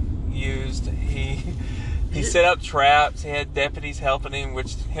they used. He set up traps. He had deputies helping him,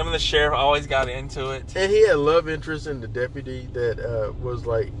 which him and the sheriff always got into it. And he had love interest in the deputy that was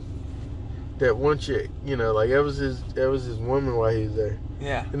like that one chick. Like that was his woman while he was there.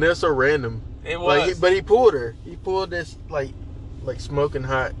 Yeah. And that's so random. It was. But he pulled her. He pulled this like smoking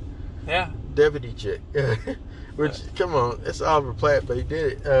hot. Yeah. Deputy chick. Which come on, it's Oliver Platt, but he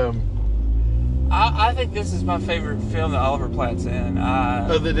did it. I think this is my favorite film that Oliver Platt's in.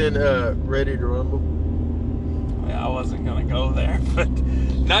 Other than Ready to Rumble. I wasn't going to go there, but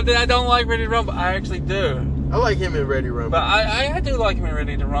not that I don't like Ready to Rumble. I actually do. I like him in Ready to Rumble. But I do like him in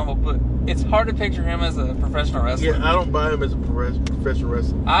Ready to Rumble, but it's hard to picture him as a professional wrestler. Yeah, I don't buy him as a professional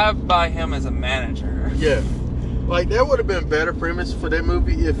wrestler. I buy him as a manager. Yeah. Like, that would have been a better premise for that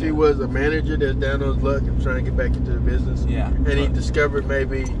movie if he was a manager that's down on his luck and trying to get back into the business. Yeah. And he discovered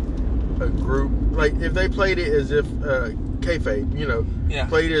maybe a group. Like, if they played it as if, kayfabe,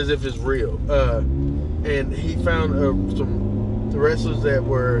 played it as if it's real. And he found some wrestlers that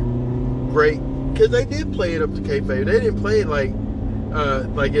were great. Because they did play it up to kayfabe. They didn't play it like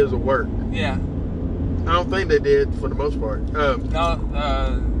it was a work. Yeah. I don't think they did for the most part.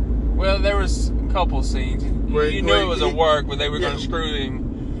 Well, there was a couple scenes. You knew it was a work, but they were going to screw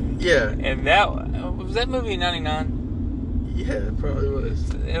him. Yeah. And was that movie in 99? Yeah, it probably was.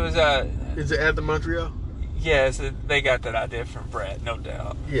 It was Is it at the Montreal? Yes, they got that idea from Brett, no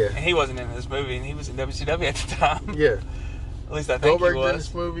doubt. Yeah. And he wasn't in this movie, and he was in WCW at the time. Yeah. At least I think Goldberg he was. in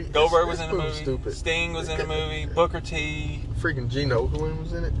this movie. Goldberg was in the movie. Stupid. Sting was in the movie. Booker T. Freaking Gene Okerlund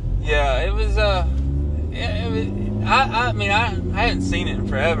was in it. Yeah, it was. I mean, I hadn't seen it in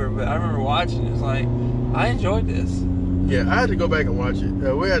forever, but I remember watching it. It's like I enjoyed this. Yeah, I had to go back and watch it.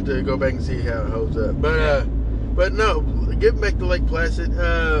 We had to go back and see how it holds up. But no, getting back to Lake Placid.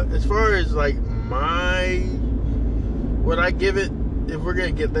 As far as like what I give it, if we're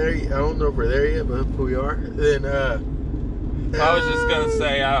gonna get there, I don't know if we're there yet, but if we are, then I was just gonna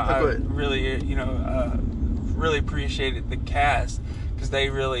say I really really appreciated the cast because they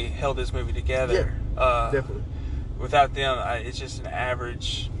really held this movie together. Yeah, definitely. Without them, it's just an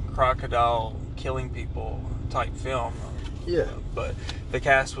average crocodile killing people type film. Yeah. But the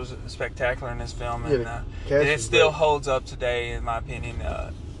cast was spectacular in this film, and it still holds up today, in my opinion.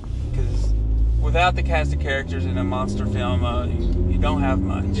 Because without the cast of characters in a monster film, you don't have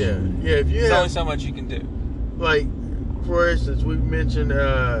much. Yeah. If you There's only so much you can do. Like, for instance, we mentioned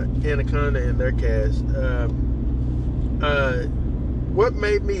Anaconda and their cast. what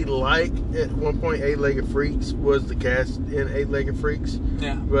made me like at one point Eight-Legged Freaks was the cast in Eight-Legged Freaks.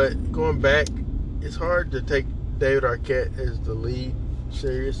 Yeah. But going back, it's hard to take David Arquette as the lead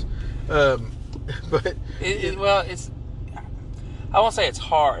serious. But it's. I won't say it's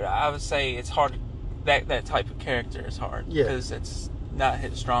hard. I would say it's hard. That type of character is hard because it's not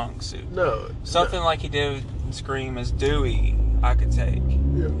his strong suit. No. Something like he did in Scream as Dewey, I could take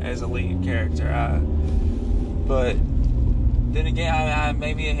as a lead character. But then again,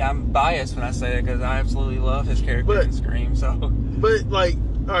 maybe I'm biased when I say it because I absolutely love his character in Scream. So, but like,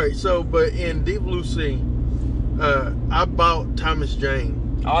 all right. So, but in Deep Blue Sea, I bought Thomas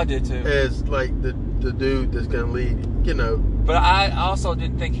Jane. Oh, I did too. As like the dude that's gonna lead. You know. But I also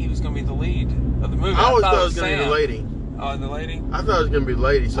didn't think he was gonna be the lead of the movie. I always thought it was gonna be the lady. Oh, the lady? I thought it was gonna be the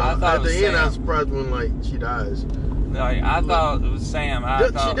lady. So at the end, Sam. I was surprised when like she dies. Like, I thought it was Sam.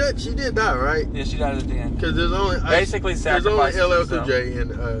 She did die, right? Yeah, she died at the end. Because there's only basically sacrifices. There's only LL Cool J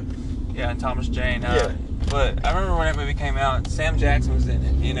and and Thomas Jane. Yeah. But I remember when that movie came out, Sam Jackson was in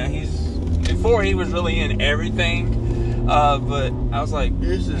it. You know, before he was really in everything. But I was like,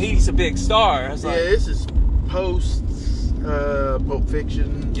 he's a big star. I was like, this is post Pulp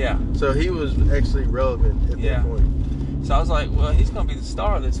Fiction. Yeah. So he was actually relevant at that point. So I was like, well, he's gonna be the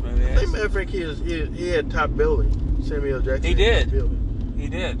star of this movie. I think, matter of fact, he had top billing. Samuel Jackson. He did. He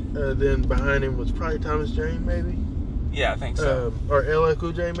did. Then behind him was probably Thomas Jane, maybe. Yeah, I think so. Or LL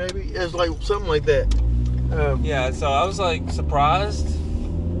Cool J, maybe. It's like something like that. So I was like surprised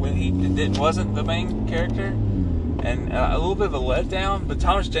when he wasn't the main character, and a little bit of a letdown. But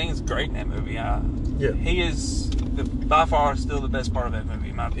Thomas Jane's great in that movie. He is by far still the best part of that movie,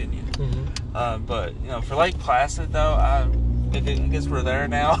 in my opinion. Mm-hmm. But you know, for Lake Placid though, I guess we're there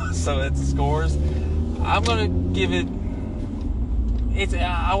now, so it's scores. I'm gonna give it.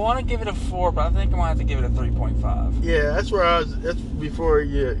 I want to give it a 4, but I think I'm gonna have to give it a 3.5. Yeah, that's where I was. That's before.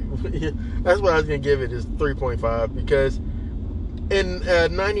 Yeah, that's what I was gonna give it is 3.5 because in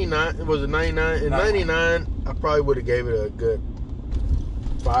 99 was it 99? In 99, I probably would have gave it a good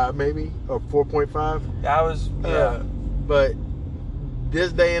 5 maybe or 4.5. I was but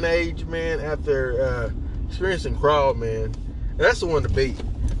this day and age, man, after experiencing Crawl, man, that's the one to beat.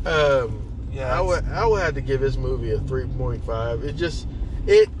 I would have to give this movie a 3.5.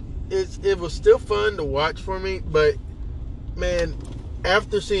 It was still fun to watch for me, but man,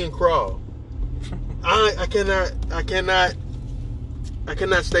 after seeing Crawl, I cannot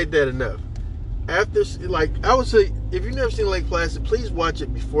state that enough. After, like, I would say, if you've never seen Lake Placid, please watch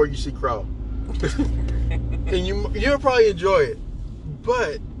it before you see Crawl, and you'll probably enjoy it.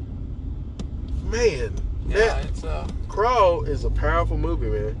 But man, Crawl is a powerful movie,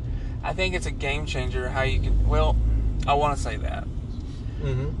 man. I think it's a game changer how you can. Well, I want to say that,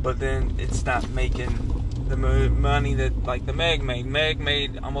 but then it's not making the money that like the Meg made. Meg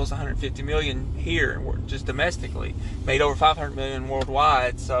made almost 150 million here, just domestically. Made over 500 million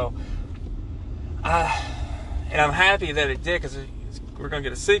worldwide. So, and I'm happy that it did because we're gonna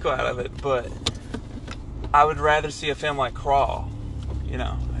get a sequel out of it. But I would rather see a film like Crawl. You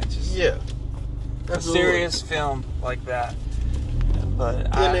know, it's just a serious film like that.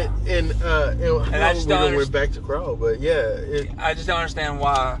 But I just don't went back to Crawl, but I just don't understand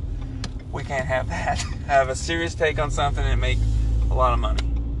why we can't have that. Have a serious take on something and make a lot of money.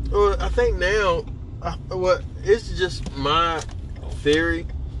 Well, I think now, it's just my theory.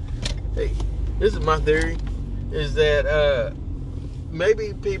 Hey, this is my theory, is that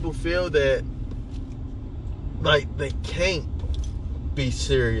maybe people feel that like they can't be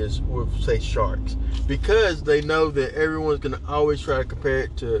serious with, say, sharks because they know that everyone's going to always try to compare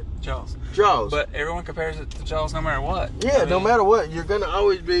it to Jaws. But everyone compares it to Jaws no matter what. Yeah, no matter what. You're going to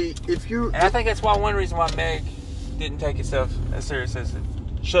always be, and I think that's one reason why Meg didn't take itself as serious as it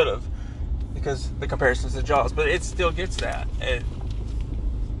should have, because the comparisons to Jaws. But it still gets that.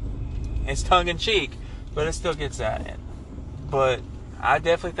 It's tongue-in-cheek, but it still gets that. But I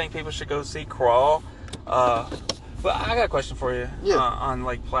definitely think people should go see Crawl. But I got a question for you on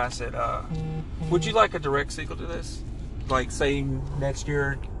Lake Placid. Would you like a direct sequel to this? Like, say, next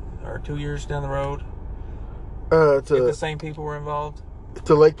year or 2 years down the road? If the same people were involved?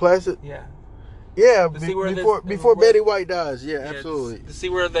 To Lake Placid? Yeah. Yeah, before Betty White dies. Yeah, absolutely. To see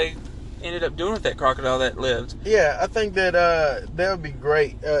where they ended up doing with that crocodile that lived. Yeah, I think that that would be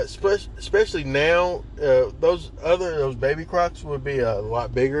great. Especially now, those baby crocs would be a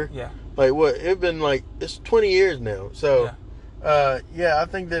lot bigger. Yeah. Like what? It's been like it's 20 years now. So, I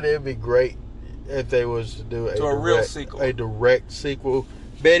think that it'd be great if they was to do a real sequel, a direct sequel.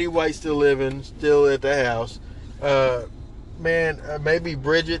 Betty White still living, still at the house. Maybe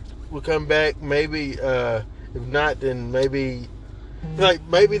Bridget will come back. Maybe if not, then maybe Like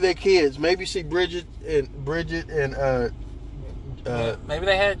maybe they're kids. Maybe you see Bridget and maybe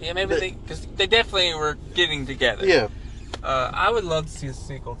they had. Yeah, maybe because they definitely were getting together. yeah. I would love to see a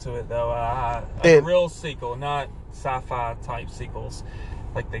sequel to it though. A real sequel, not sci-fi type sequels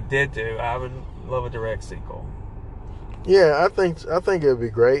like they did do. I would love a direct sequel. Yeah, I think it would be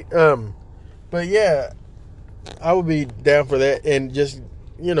great. But yeah, I would be down for that, and just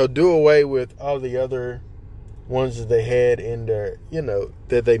do away with all the other ones that they had in their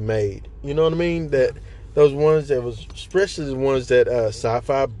that they made. You know what I mean? That those ones that was especially the ones that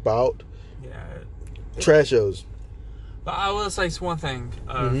Sci-Fi bought. Yeah. Trash shows. But I will say one thing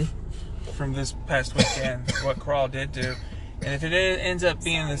from this past weekend, what Crawl did do, and if it ends up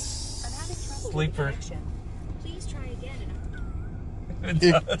being this sleeper, please try again.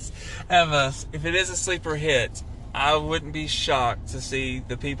 If it is a sleeper hit, I wouldn't be shocked to see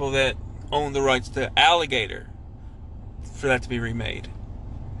the people that own the rights to Alligator for that to be remade.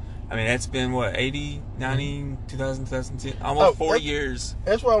 I mean, that's been, 80, 90, 2000, 2010, almost 40 years.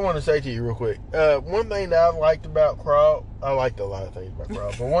 That's what I want to say to you real quick. One thing that I liked about Crawl, I liked a lot of things about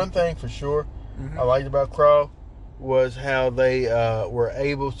Crawl, but one thing for sure I liked about Crawl was how they were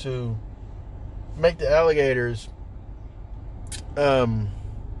able to make the alligators, to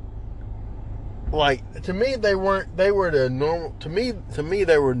me, they were the normal, to me,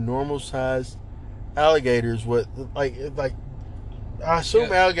 they were normal sized alligators with, I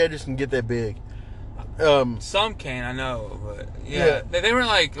assume alligators can get that big. Some can, I know, but they weren't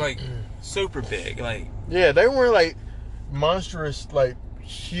like super big, they weren't like monstrous,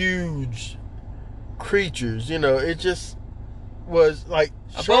 huge creatures. It just was like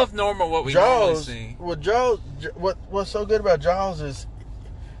above normal what we normally see. Well, Jaws. What's so good about Jaws is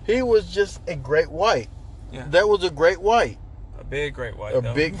he was just a great white. Yeah, that was a great white. A big great white. But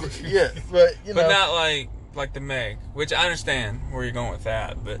but but not like the Meg, which I understand where you're going with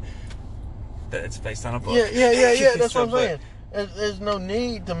that, but it's based on a book. Yeah. That's what I'm saying. There's no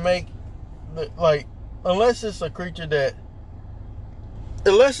need to make unless it's a creature that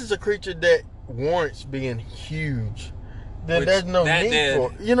warrants being huge, then there's no need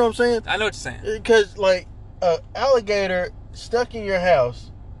for it. You know what I'm saying? I know what you're saying. Because a alligator stuck in your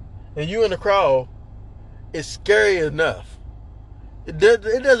house and you in the Crawl is scary enough. It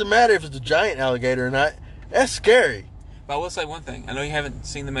doesn't matter if it's a giant alligator or not. That's scary. But I will say one thing. I know you haven't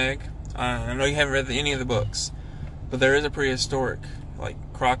seen the Meg. I know you haven't read any of the books. But there is a prehistoric,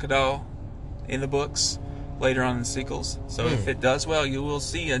 crocodile in the books later on in the sequels. So if it does well, you will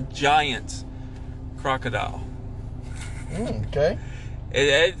see a giant crocodile. Okay.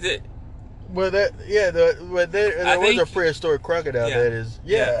 There was a prehistoric crocodile. That is.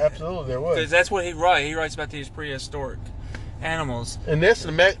 Yeah, absolutely there was. Because that's what he writes. He writes about these prehistoric animals. And that's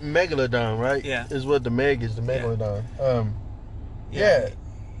the megalodon, right? Yeah. Is what the Meg is, the megalodon. Yeah.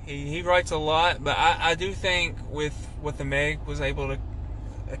 He writes a lot, but I do think with what the Meg was able to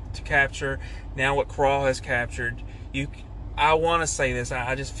capture, now what Crawl has captured, I want to say this,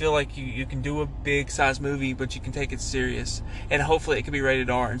 I just feel like you can do a big size movie, but you can take it serious, and hopefully it can be rated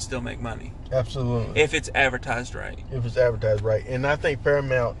R and still make money. Absolutely. If it's advertised right. And I think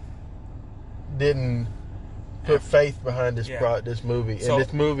Paramount didn't put faith behind this movie. And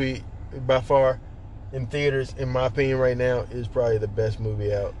this movie, by far, in theaters, in my opinion right now, is probably the best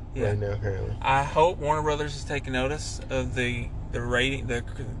movie out right now currently. I hope Warner Brothers is taking notice of the rating, the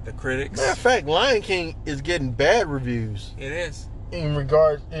critics. Matter of fact, Lion King is getting bad reviews. It is.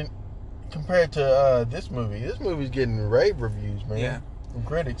 Compared to this movie. This movie's getting rave reviews, man. Yeah. From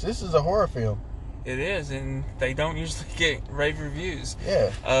critics. This is a horror film. It is, and they don't usually get rave reviews.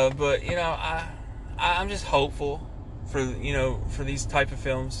 Yeah. But I'm just hopeful for these type of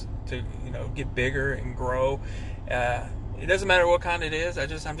films to get bigger and grow. It doesn't matter what kind it is.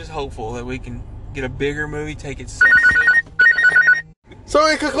 I'm just hopeful that we can get a bigger movie, take it seriously. So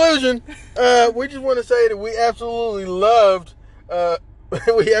in conclusion, we just want to say that we absolutely loved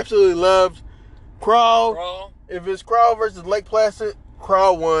Crawl. If it's Crawl versus Lake Placid,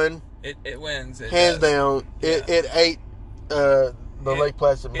 Crawl won. It wins. Hands down. It ate the Lake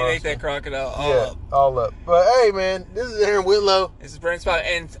Placid monster. It ate that crocodile all up. But hey, man, this is Aaron Whitlow. This is Brent Spot,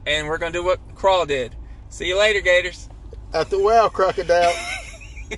 and we're gonna do what Crawl did. See you later, Gators. At the well, crocodile.